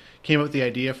and came up with the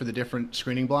idea for the different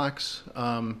screening blocks,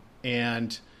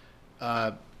 and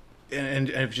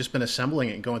I've just been assembling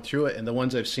it and going through it, and the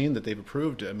ones I've seen that they've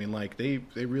approved, I mean, like, they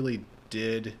really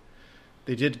did.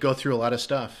 They did go through a lot of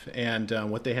stuff, and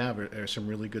what they have are some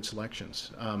really good selections.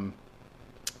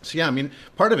 So yeah, I mean,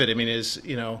 part of it, I mean, is,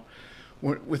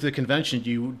 with the convention,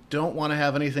 you don't want to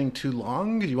have anything too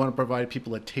long. You want to provide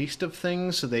people a taste of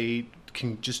things so they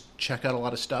can just check out a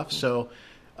lot of stuff. So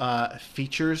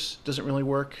features doesn't really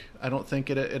work, I don't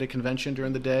think, at a convention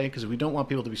during the day, because we don't want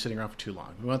people to be sitting around for too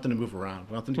long. We want them to move around.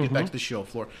 We want them to get back to the show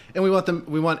floor. And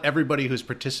we want everybody who's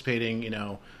participating,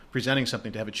 presenting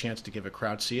something, to have a chance to give a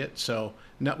crowd see it. So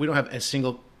we don't have a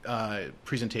single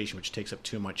presentation which takes up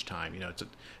too much time. It's an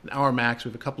hour max. We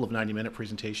have a couple of 90-minute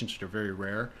presentations, which are very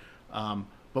rare.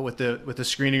 But with the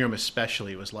screening room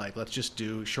especially, it was like, let's just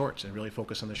do shorts and really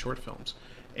focus on the short films.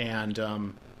 And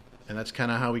and that's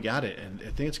kind of how we got it. And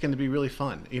I think it's going to be really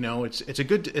fun. You know, it's a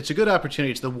good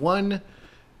opportunity.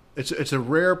 It's a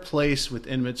rare place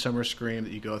within Midsummer Scream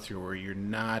that you go through where you're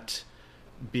not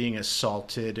being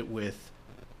assaulted with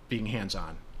being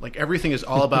hands-on. Like, everything is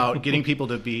all about getting people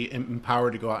to be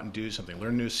empowered to go out and do something,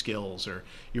 learn new skills, or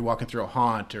you're walking through a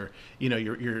haunt, or, you know,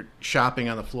 you're shopping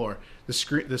on the floor. The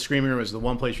Screaming Room is the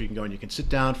one place where you can go and you can sit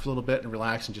down for a little bit and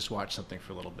relax and just watch something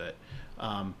for a little bit.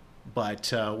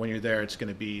 But when you're there, it's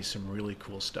going to be some really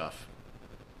cool stuff.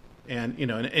 And, you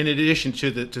know, in addition to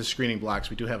the screening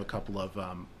blocks, we do have a couple of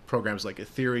programs like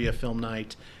Etheria Film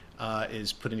Night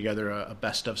is putting together a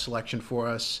best of selection for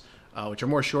us, which are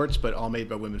more shorts, but all made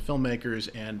by women filmmakers.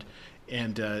 And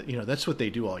you know, that's what they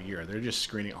do all year. They're just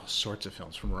screening all sorts of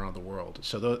films from around the world.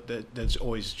 So that's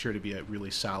always sure to be a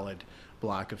really solid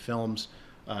block of films.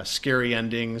 Scary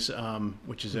Endings,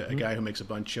 which is a guy who makes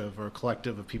a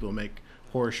collective of people who make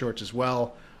horror shorts as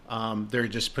well. They're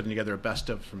just putting together a best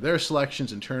of from their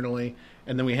selections internally.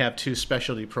 And then we have two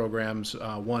specialty programs,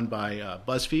 one by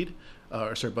BuzzFeed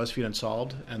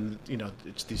Unsolved. And, you know,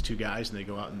 it's these two guys, and they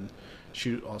go out and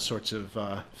shoot all sorts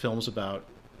of films about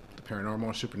the paranormal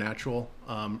or supernatural,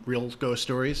 real ghost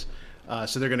stories.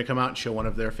 So they're going to come out and show one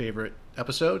of their favorite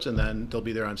episodes, and then they'll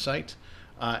be there on site.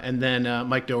 And then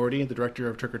Mike Doherty, the director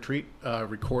of Trick or Treat,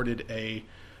 recorded a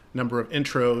number of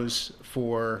intros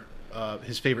for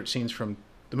his favorite scenes from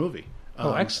the movie.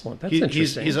 Oh, excellent. That's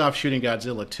interesting. He's off shooting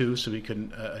Godzilla 2, so he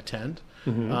couldn't attend.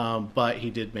 But he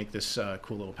did make this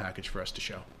cool little package for us to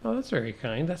show. Oh, that's very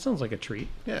kind. That sounds like a treat.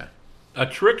 Yeah. A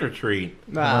trick or treat.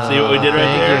 See what we did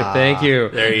right there? Thank you.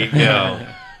 There you go.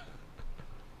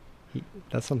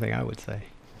 That's something I would say.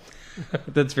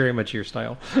 That's very much your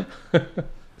style.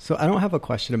 So I don't have a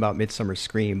question about Midsummer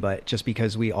Scream, but just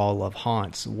because we all love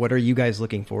haunts, what are you guys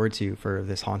looking forward to for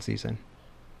this haunt season?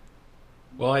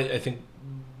 Well, I think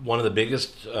one of the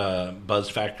biggest buzz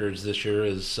factors this year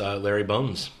is Larry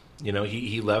Bones. You know,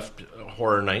 he left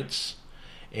Horror Nights,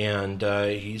 and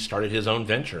he started his own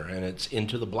venture, and it's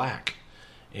Into the Black.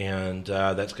 And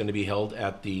that's going to be held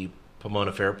at the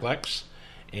Pomona Fairplex.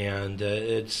 And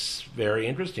it's very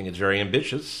interesting. It's very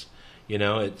ambitious. You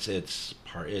know, it's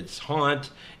haunt.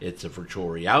 It's a virtual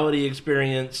reality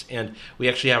experience, and we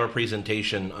actually have a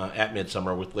presentation at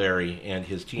Midsummer with Larry and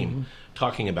his team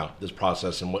talking about this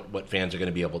process and what fans are going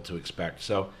to be able to expect.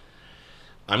 So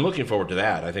I'm looking forward to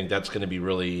that. I think that's going to be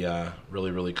really,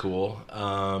 really cool.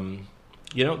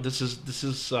 You know, this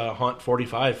is Haunt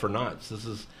 45 for Knott's. This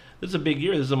is a big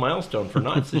year. This is a milestone for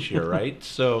Knott's this year, right?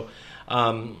 So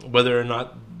whether or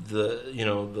not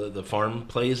the farm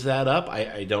plays that up,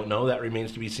 I don't know. That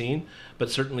remains to be seen. But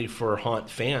certainly for haunt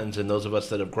fans and those of us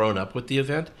that have grown up with the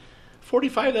event,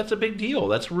 45, that's a big deal.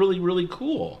 That's really, really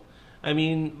cool. I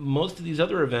mean, most of these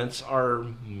other events are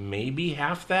maybe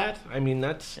half that. I mean,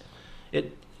 that's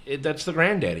it. That's the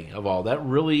granddaddy of all. That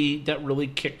really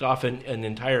kicked off an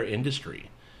entire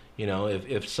industry. You know,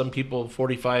 if some people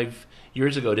 45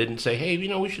 years ago didn't say, hey, you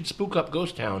know, we should spook up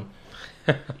Ghost Town,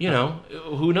 you know,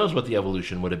 who knows what the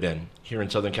evolution would have been here in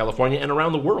Southern California and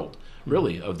around the world,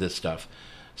 really, of this stuff.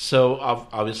 So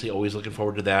obviously always looking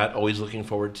forward to that. Always looking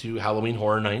forward to Halloween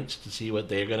Horror Nights to see what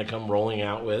they're going to come rolling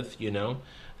out with, you know.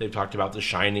 They've talked about The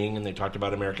Shining, and they talked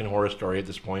about American Horror Story at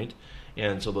this point.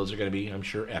 And so those are going to be, I'm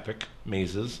sure, epic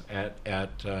mazes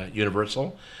at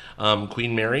Universal.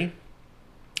 Queen Mary.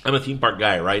 I'm a theme park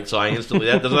guy, right? So I instantly,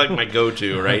 that's like my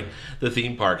go-to, right? The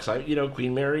theme parks.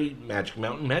 Queen Mary, Magic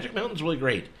Mountain. Magic Mountain's really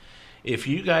great. If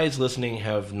you guys listening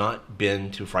have not been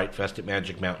to Fright Fest at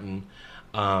Magic Mountain,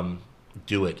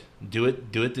 do it. Do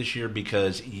it this year,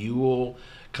 because you will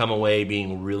come away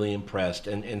being really impressed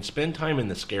and spend time in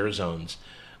the scare zones.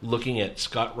 Looking at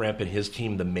Scott Remp and his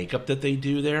team, the makeup that they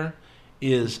do there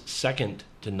is second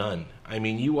to none. I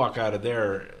mean, you walk out of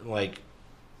there like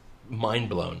mind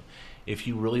blown. If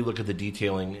you really look at the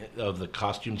detailing of the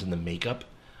costumes and the makeup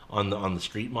on the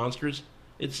street monsters,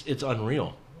 it's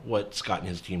unreal what Scott and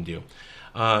his team do.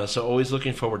 So always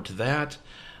looking forward to that.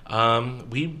 Johanna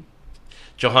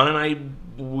and I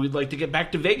would like to get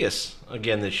back to Vegas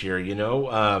again this year.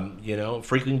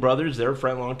 Freakling Brothers, they're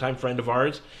a longtime friend of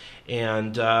ours.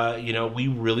 And, we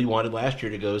really wanted last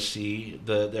year to go see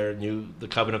the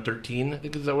Coven of 13, I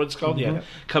think is that what it's called? Mm-hmm. Yeah.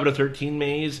 Coven of 13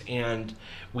 maze. And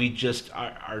we just,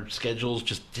 our schedules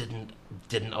just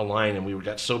didn't align. And we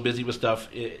got so busy with stuff.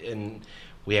 And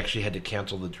we actually had to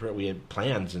cancel the trip. We had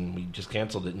plans and we just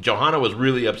canceled it. And Johanna was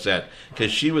really upset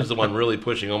because she was the one really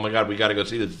pushing, oh my God, we got to go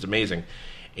see this. It's amazing.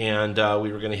 And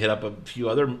we were going to hit up a few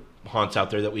other haunts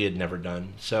out there that we had never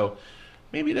done. So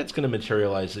maybe that's going to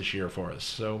materialize this year for us.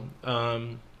 So,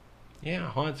 Yeah,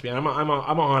 haunts, man. I'm a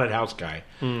haunted house guy.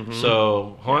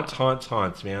 So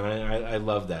haunts, man. I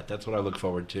love that. That's what I look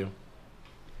forward to.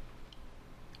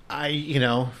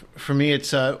 For me,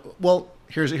 it's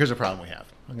here's a problem we have.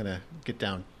 I'm going to get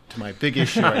down to my big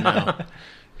issue right now.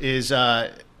 Is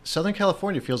Southern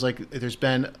California feels like there's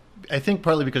been, I think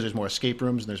partly because there's more escape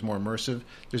rooms and there's more immersive.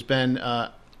 There's been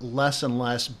less and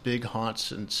less big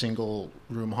haunts and single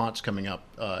room haunts coming up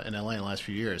in LA in the last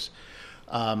few years.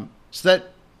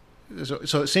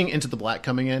 So seeing Into the Black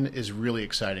coming in is really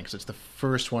exciting because it's the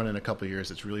first one in a couple of years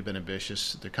that's really been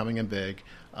ambitious. They're coming in big.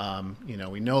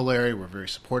 We know Larry. We're very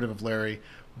supportive of Larry.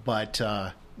 But,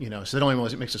 so that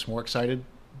only makes us more excited.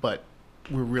 But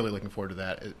we're really looking forward to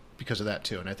that because of that,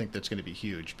 too. And I think that's going to be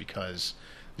huge because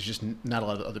there's just not a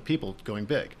lot of other people going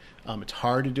big. It's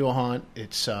hard to do a haunt.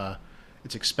 It's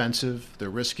expensive. They're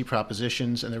risky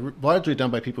propositions. And they're largely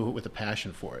done by people with a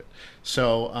passion for it.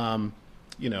 So,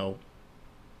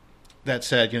 that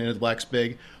said, the Black's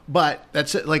big, but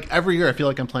that's it. Like every year, I feel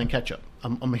like I'm playing catch up.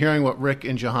 I'm hearing what Rick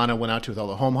and Johanna went out to with all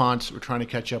the home haunts. We're trying to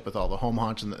catch up with all the home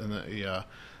haunts and the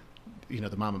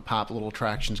mom and pop little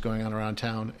attractions going on around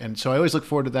town. And so I always look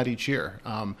forward to that each year.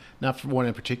 Not for one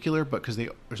in particular, but because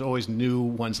there's always new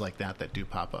ones like that do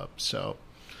pop up. So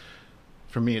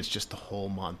for me, it's just the whole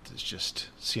month. It's just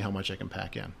see how much I can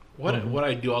pack in. What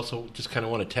I do also just kind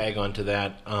of want to tag on to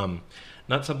that.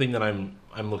 Not something that I'm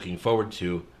looking forward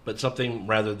to, but something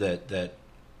rather that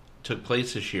took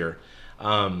place this year.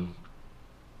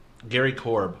 Gary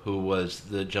Korb, who was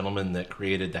the gentleman that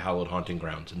created the Hallowed Haunting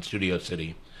Grounds in Studio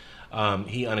City,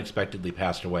 he unexpectedly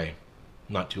passed away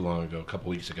not too long ago, a couple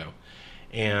weeks ago.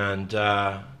 And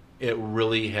it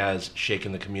really has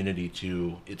shaken the community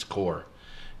to its core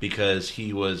because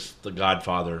he was the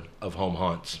godfather of home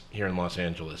haunts here in Los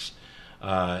Angeles.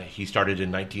 He started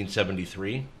in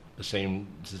 1973. The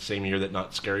same year that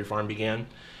Not Scary Farm began,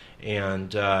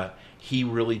 and he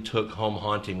really took home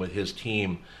haunting with his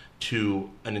team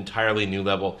to an entirely new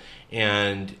level.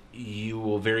 And you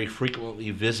will very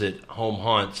frequently visit home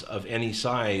haunts of any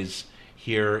size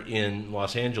here in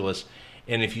Los Angeles,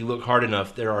 and if you look hard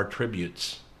enough, there are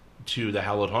tributes to the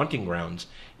Hallowed Haunting Grounds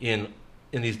in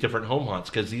these different home haunts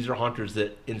because these are haunters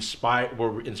that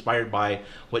were inspired by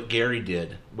what Gary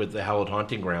did with the Hallowed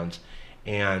Haunting Grounds.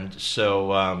 And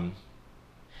so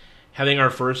having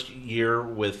our first year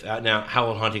with now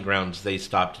Hallowed Haunting Grounds, they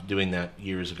stopped doing that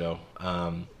years ago.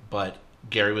 But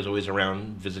Gary was always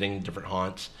around visiting different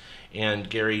haunts. And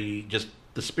Gary, just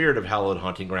the spirit of Hallowed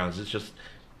Haunting Grounds is just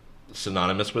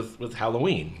synonymous with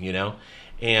Halloween,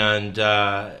 And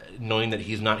knowing that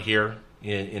he's not here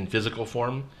in physical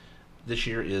form this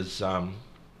year is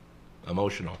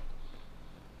emotional.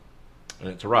 And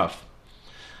it's rough.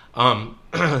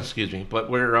 Excuse me, but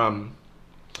we're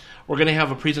going to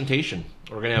have a presentation.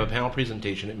 We're going to have a panel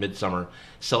presentation at Midsummer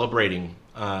celebrating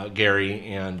Gary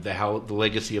and the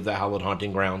legacy of the Hallowed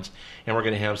Haunting Grounds, and we're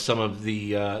going to have some of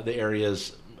the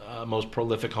area's most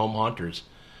prolific home haunters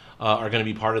are going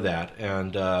to be part of that.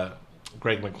 And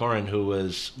Greg McLaurin, who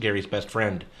was Gary's best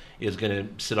friend, is going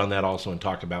to sit on that also and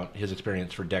talk about his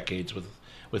experience for decades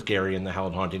with Gary and the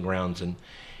Hallowed Haunting Grounds, and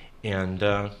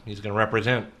he's going to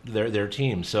represent their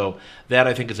team. So that,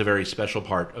 I think, is a very special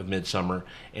part of Midsummer,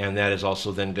 and that is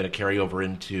also then going to carry over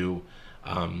into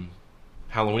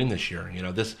Halloween this year.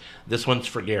 This one's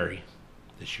for Gary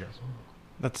this year.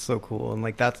 That's so cool, and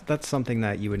that's something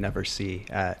that you would never see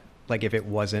at if it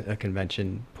wasn't a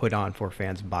convention put on for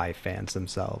fans by fans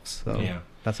themselves. So yeah.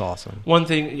 That's awesome. One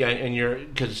thing,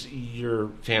 and because your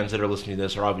fans that are listening to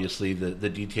this are obviously the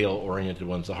detail-oriented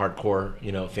ones, the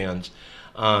hardcore, fans.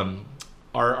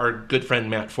 Our good friend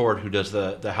Matt Ford, who does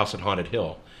the House at Haunted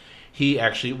Hill, he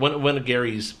actually one of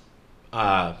Gary's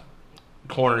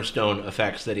cornerstone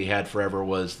effects that he had forever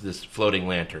was this floating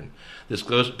lantern, this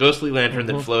ghostly lantern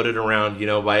that floated around,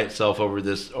 by itself over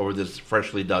this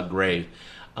freshly dug grave.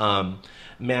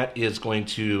 Matt is going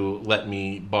to let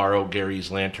me borrow Gary's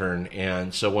lantern,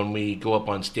 and so when we go up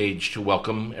on stage to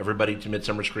welcome everybody to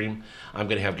Midsummer Scream, I'm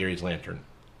going to have Gary's lantern.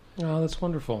 Oh, that's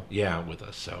wonderful. Yeah, with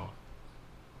us. So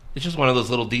it's just one of those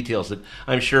little details that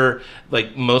I'm sure,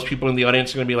 most people in the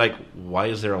audience are going to be like, "Why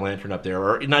is there a lantern up there?"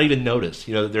 Or not even notice,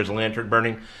 that there's a lantern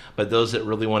burning. But those that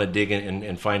really want to dig in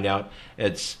and find out,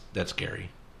 that's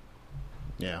Gary.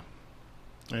 Yeah.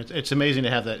 It's amazing to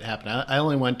have that happen. I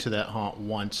only went to that haunt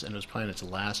once, and it was probably in its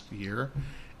last year.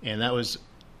 And that was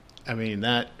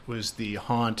the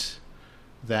haunt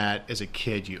that, as a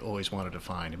kid, you always wanted to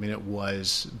find. It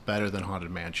was better than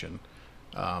Haunted Mansion.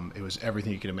 It was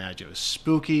everything you could imagine. It was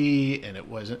spooky, and it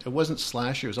wasn't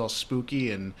slashy. It was all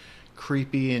spooky and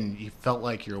creepy, and you felt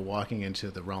like you're walking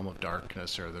into the realm of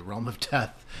darkness or the realm of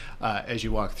death as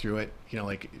you walk through it.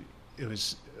 Like it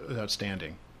was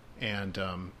outstanding. And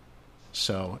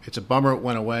so it's a bummer it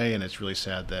went away, and it's really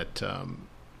sad that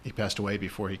he passed away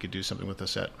before he could do something with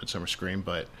us at Midsummer Scream.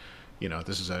 But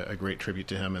this is a great tribute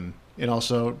to him, and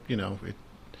also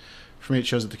for me it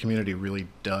shows that the community really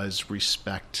does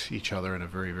respect each other in a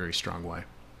very, very strong way.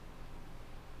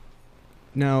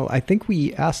 Now, I think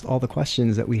we asked all the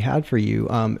questions that we had for you.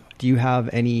 Do you have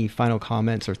any final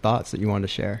comments or thoughts that you want to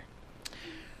share?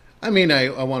 I mean,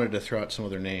 I wanted to throw out some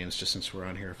other names just since we're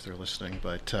on here if they're listening,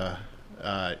 but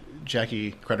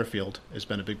Jackie Crutterfield has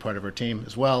been a big part of our team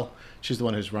as well. She's the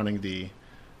one who's running the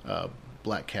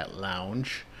Black Cat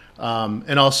Lounge,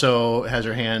 and also has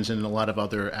her hands in a lot of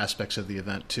other aspects of the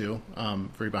event too.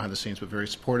 Very behind the scenes, but very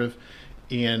supportive.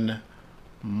 Ian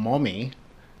Mommy,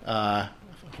 I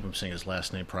hope I'm saying his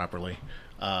last name properly.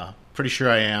 Pretty sure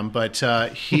I am, but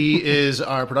he is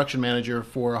our production manager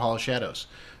for Hall of Shadows.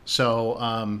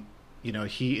 So,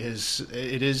 he is.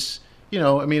 It is.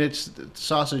 I mean, it's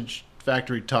sausage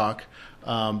factory talk,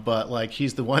 but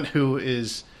he's the one who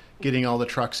is getting all the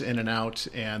trucks in and out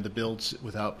and the builds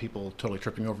without people totally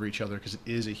tripping over each other, because it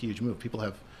is a huge move. People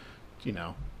have,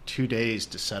 2 days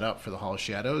to set up for the Hall of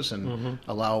Shadows and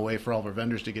allow a way for all of our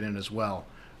vendors to get in as well.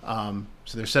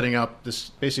 So they're setting up this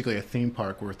basically a theme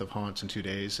park worth of haunts in 2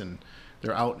 days, and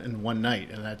they're out in one night.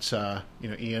 And that's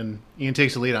Ian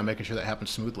takes the lead on making sure that happens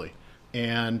smoothly.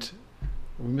 And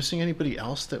are we missing anybody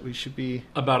else that we should be?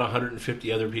 About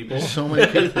 150 other people. There's so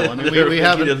many people. I mean, we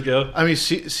have. I mean,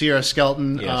 Sierra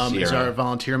Skelton is our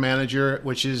volunteer manager,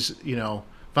 which is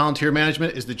volunteer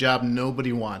management is the job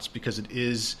nobody wants because it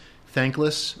is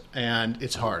thankless and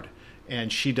it's hard.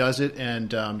 And she does it,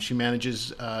 and she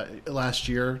manages last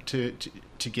year to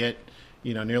get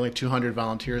nearly 200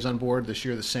 volunteers on board. This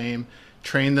year the same.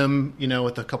 Train them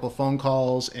with a couple of phone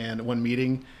calls and one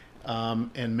meeting,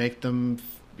 and make them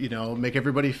make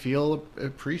everybody feel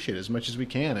appreciated as much as we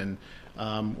can. And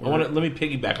let me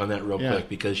piggyback on that real quick,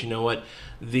 because you know what,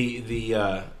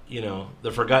 the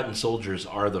forgotten soldiers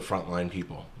are the frontline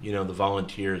people, the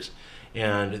volunteers,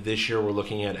 and this year we're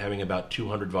looking at having about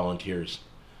 200 volunteers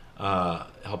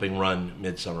helping run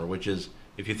Midsummer, which is,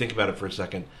 if you think about it for a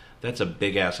second, that's a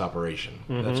big ass operation.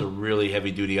 Mm-hmm. That's a really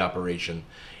heavy duty operation,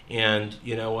 and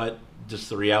you know what? Just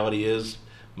the reality is,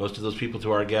 most of those people,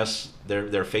 to our guests,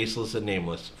 they're faceless and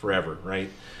nameless forever, right?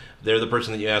 They're the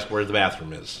person that you ask where the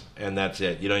bathroom is, and that's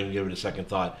it. You don't even give it a second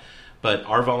thought. But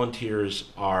our volunteers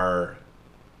are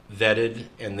vetted,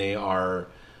 and they are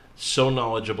so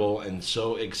knowledgeable and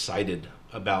so excited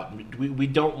about. We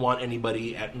don't want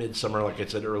anybody at Midsummer, like I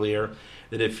said earlier,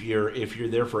 that if you're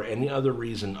there for any other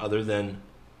reason other than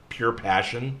pure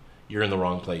passion, you're in the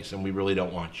wrong place, and we really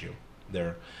don't want you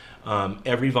there.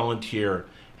 Every volunteer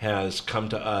has come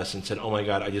to us and said, "Oh my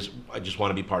God, I just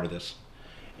want to be part of this."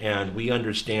 And we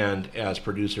understand as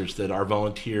producers that our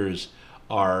volunteers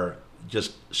are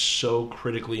just so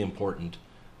critically important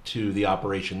to the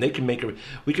operation. They can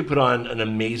we could put on an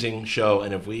amazing show,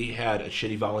 and if we had a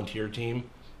shitty volunteer team,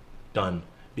 done,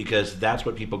 because that's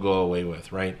what people go away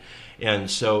with, right?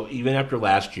 And so even after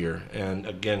last year, and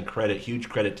again, huge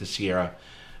credit to Sierra,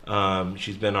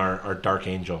 she's been our dark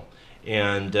angel,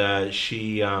 and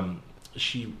she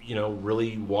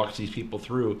really walks these people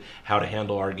through how to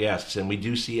handle our guests. And we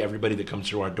do see everybody that comes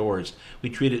through our doors. We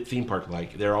treat it theme park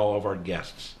like. They're all of our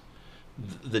guests.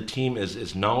 The team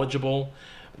is knowledgeable.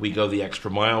 We go the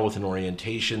extra mile with an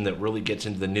orientation that really gets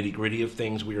into the nitty-gritty of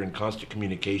things. We are in constant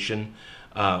communication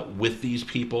with these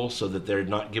people so that they're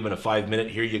not given a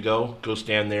 5-minute, here you go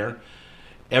stand there.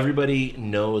 Everybody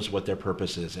knows what their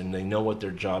purpose is, and they know what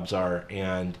their jobs are.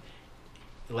 And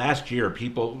last year,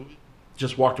 people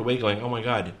just walked away going, "Oh my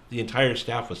God, the entire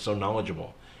staff was so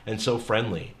knowledgeable and so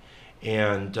friendly."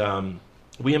 And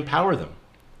we empower them.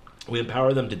 We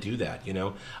empower them to do that,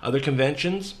 Other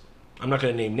conventions, I'm not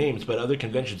going to name names, but other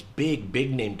conventions,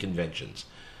 big name conventions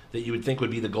that you would think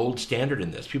would be the gold standard in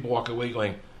this. People walk away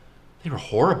going, they were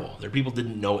horrible. Their people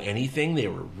didn't know anything. They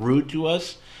were rude to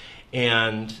us.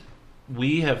 And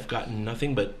we have gotten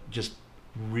nothing but just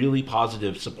really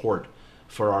positive support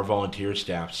for our volunteer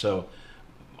staff. So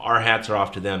our hats are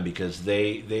off to them, because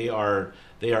they are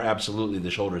absolutely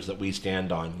the shoulders that we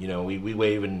stand on. We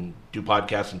wave and do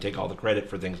podcasts and take all the credit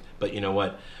for things, but you know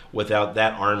what? Without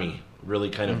that army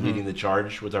really kind of leading the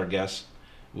charge with our guests,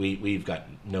 we've got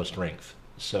no strength.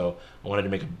 So I wanted to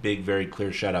make a big, very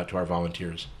clear shout out to our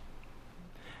volunteers.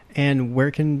 And where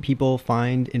can people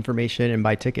find information and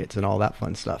buy tickets and all that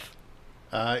fun stuff?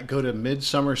 Go to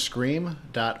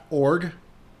midsummerscream.org.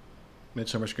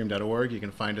 midsummerscream.org. You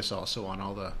can find us also on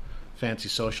all the fancy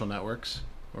social networks.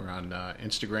 We're on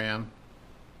Instagram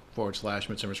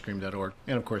 /midsummerscream.org,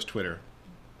 and of course Twitter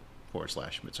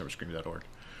 /midsummerscream.org.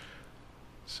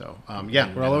 So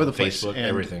we're all over the place. Facebook,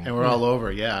 everything, and we're all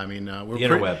over. Yeah, I mean, we're the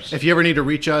interwebs. If you ever need to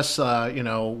reach us,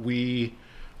 we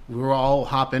will all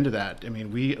hop into that. I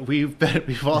mean,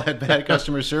 we've all had bad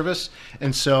customer service,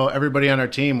 and so everybody on our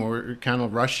team, we're kind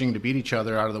of rushing to beat each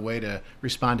other out of the way to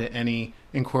respond to any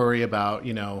inquiry about,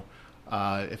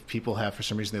 if people have, for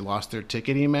some reason, they lost their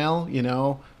ticket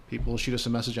email. People shoot us a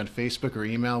message on Facebook or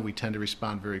email. We tend to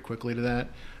respond very quickly to that,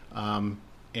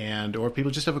 or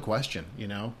people just have a question.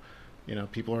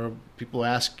 People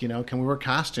ask, can we wear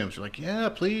costumes? We're like, yeah,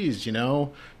 please.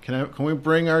 Can we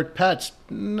bring our pets?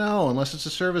 No, unless it's a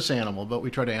service animal. But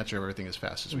we try to answer everything as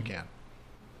fast as we can.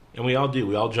 And we all do.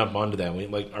 We all jump onto that. We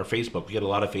like our Facebook. We get a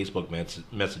lot of Facebook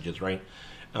messages, right?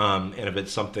 And if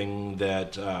it's something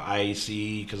that I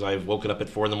see because I've woken up at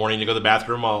 4 a.m. to go to the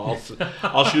bathroom,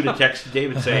 I'll shoot a text to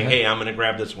David saying, "Hey, I'm going to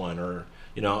grab this one," or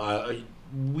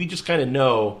we just kind of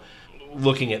know,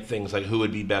 looking at things like who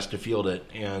would be best to field it,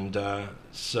 and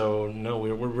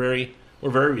we're very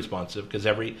responsive because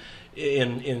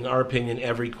in our opinion,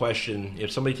 every question,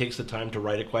 if somebody takes the time to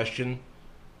write a question,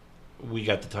 we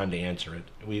got the time to answer it.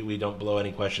 We don't blow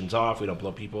any questions off. We don't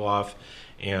blow people off.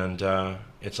 And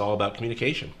it's all about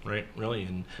communication, right? Really,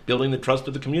 and building the trust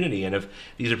of the community. And if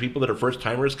these are people that are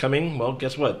first-timers coming, well,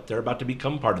 guess what? They're about to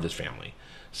become part of this family.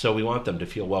 So we want them to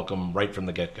feel welcome right from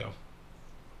the get-go.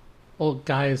 Well,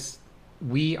 guys,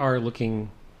 we are looking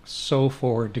so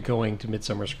forward to going to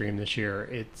Midsummer Scream this year.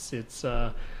 It's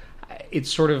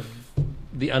sort of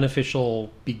the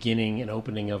unofficial beginning and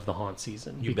opening of the haunt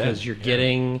season. Because you're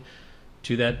getting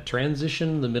to that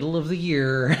transition, the middle of the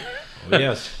year. Oh,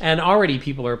 yes. And already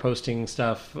people are posting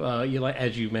stuff,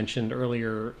 as you mentioned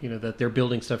earlier, that they're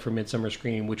building stuff for Midsummer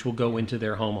Scream, which will go into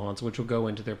their home haunts, which will go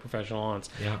into their professional haunts.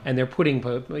 Yeah. And they're putting,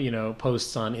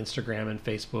 posts on Instagram and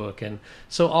Facebook. And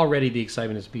so already the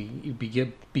excitement is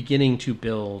beginning to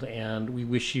build. And we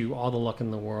wish you all the luck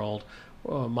in the world.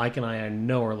 Mike and I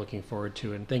know are looking forward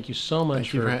to it. And thank you so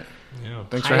much for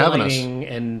thanks for having us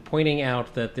and pointing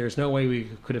out that there's no way we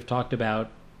could have talked about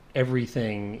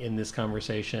everything in this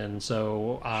conversation.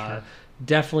 So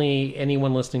definitely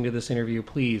anyone listening to this interview,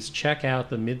 please check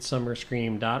out the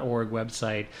midsummerscream.org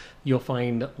website. You'll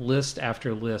find list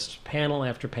after list, panel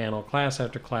after panel, class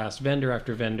after class, vendor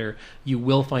after vendor. You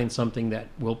will find something that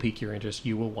will pique your interest.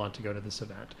 You will want to go to this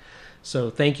event.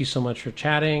 So thank you so much for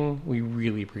chatting. We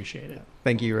really appreciate it.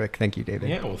 Thank you, Rick. Thank you, David.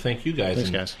 Yeah, well, thank you guys. Thanks,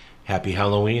 guys. Happy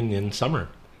Halloween in summer.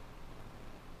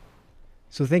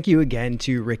 So thank you again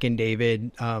to Rick and David.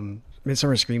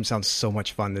 Midsummer Scream sounds so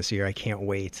much fun this year. I can't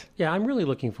wait. Yeah, I'm really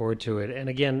looking forward to it. And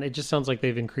again, it just sounds like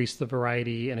they've increased the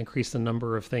variety and increased the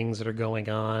number of things that are going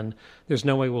on. There's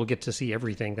no way we'll get to see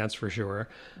everything, that's for sure.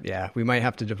 Yeah, we might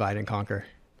have to divide and conquer.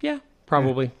 Yeah,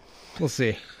 probably. Yeah. We'll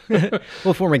see.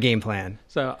 We'll form a game plan.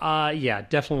 So,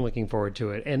 definitely looking forward to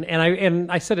it. And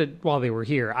I said it while they were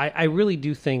here. I really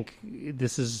do think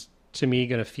this is, to me,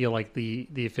 going to feel like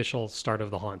the official start of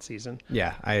the haunt season.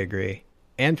 Yeah, I agree.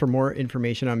 And for more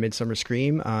information on Midsummer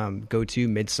Scream, go to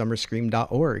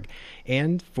midsummerscream.org.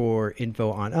 And for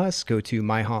info on us, go to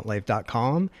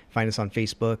myhauntlife.com. Find us on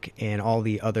Facebook and all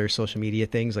the other social media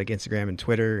things like Instagram and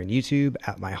Twitter and YouTube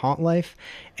at myhauntlife.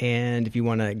 And if you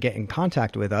want to get in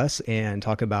contact with us and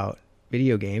talk about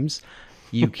video games,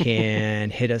 you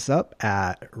can hit us up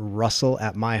at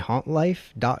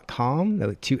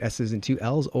russell@myhauntlife.com, 2 S's and 2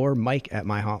 L's, or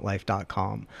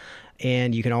mike@myhauntlife.com.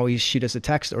 And you can always shoot us a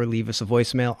text or leave us a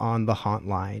voicemail on the Haunt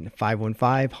line,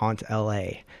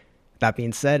 515-HAUNT-LA. That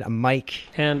being said, I'm Mike.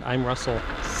 And I'm Russell.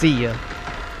 See ya.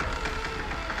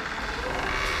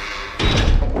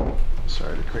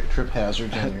 Sorry to create trip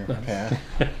hazards on your path.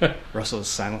 Russell is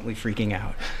silently freaking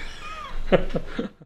out.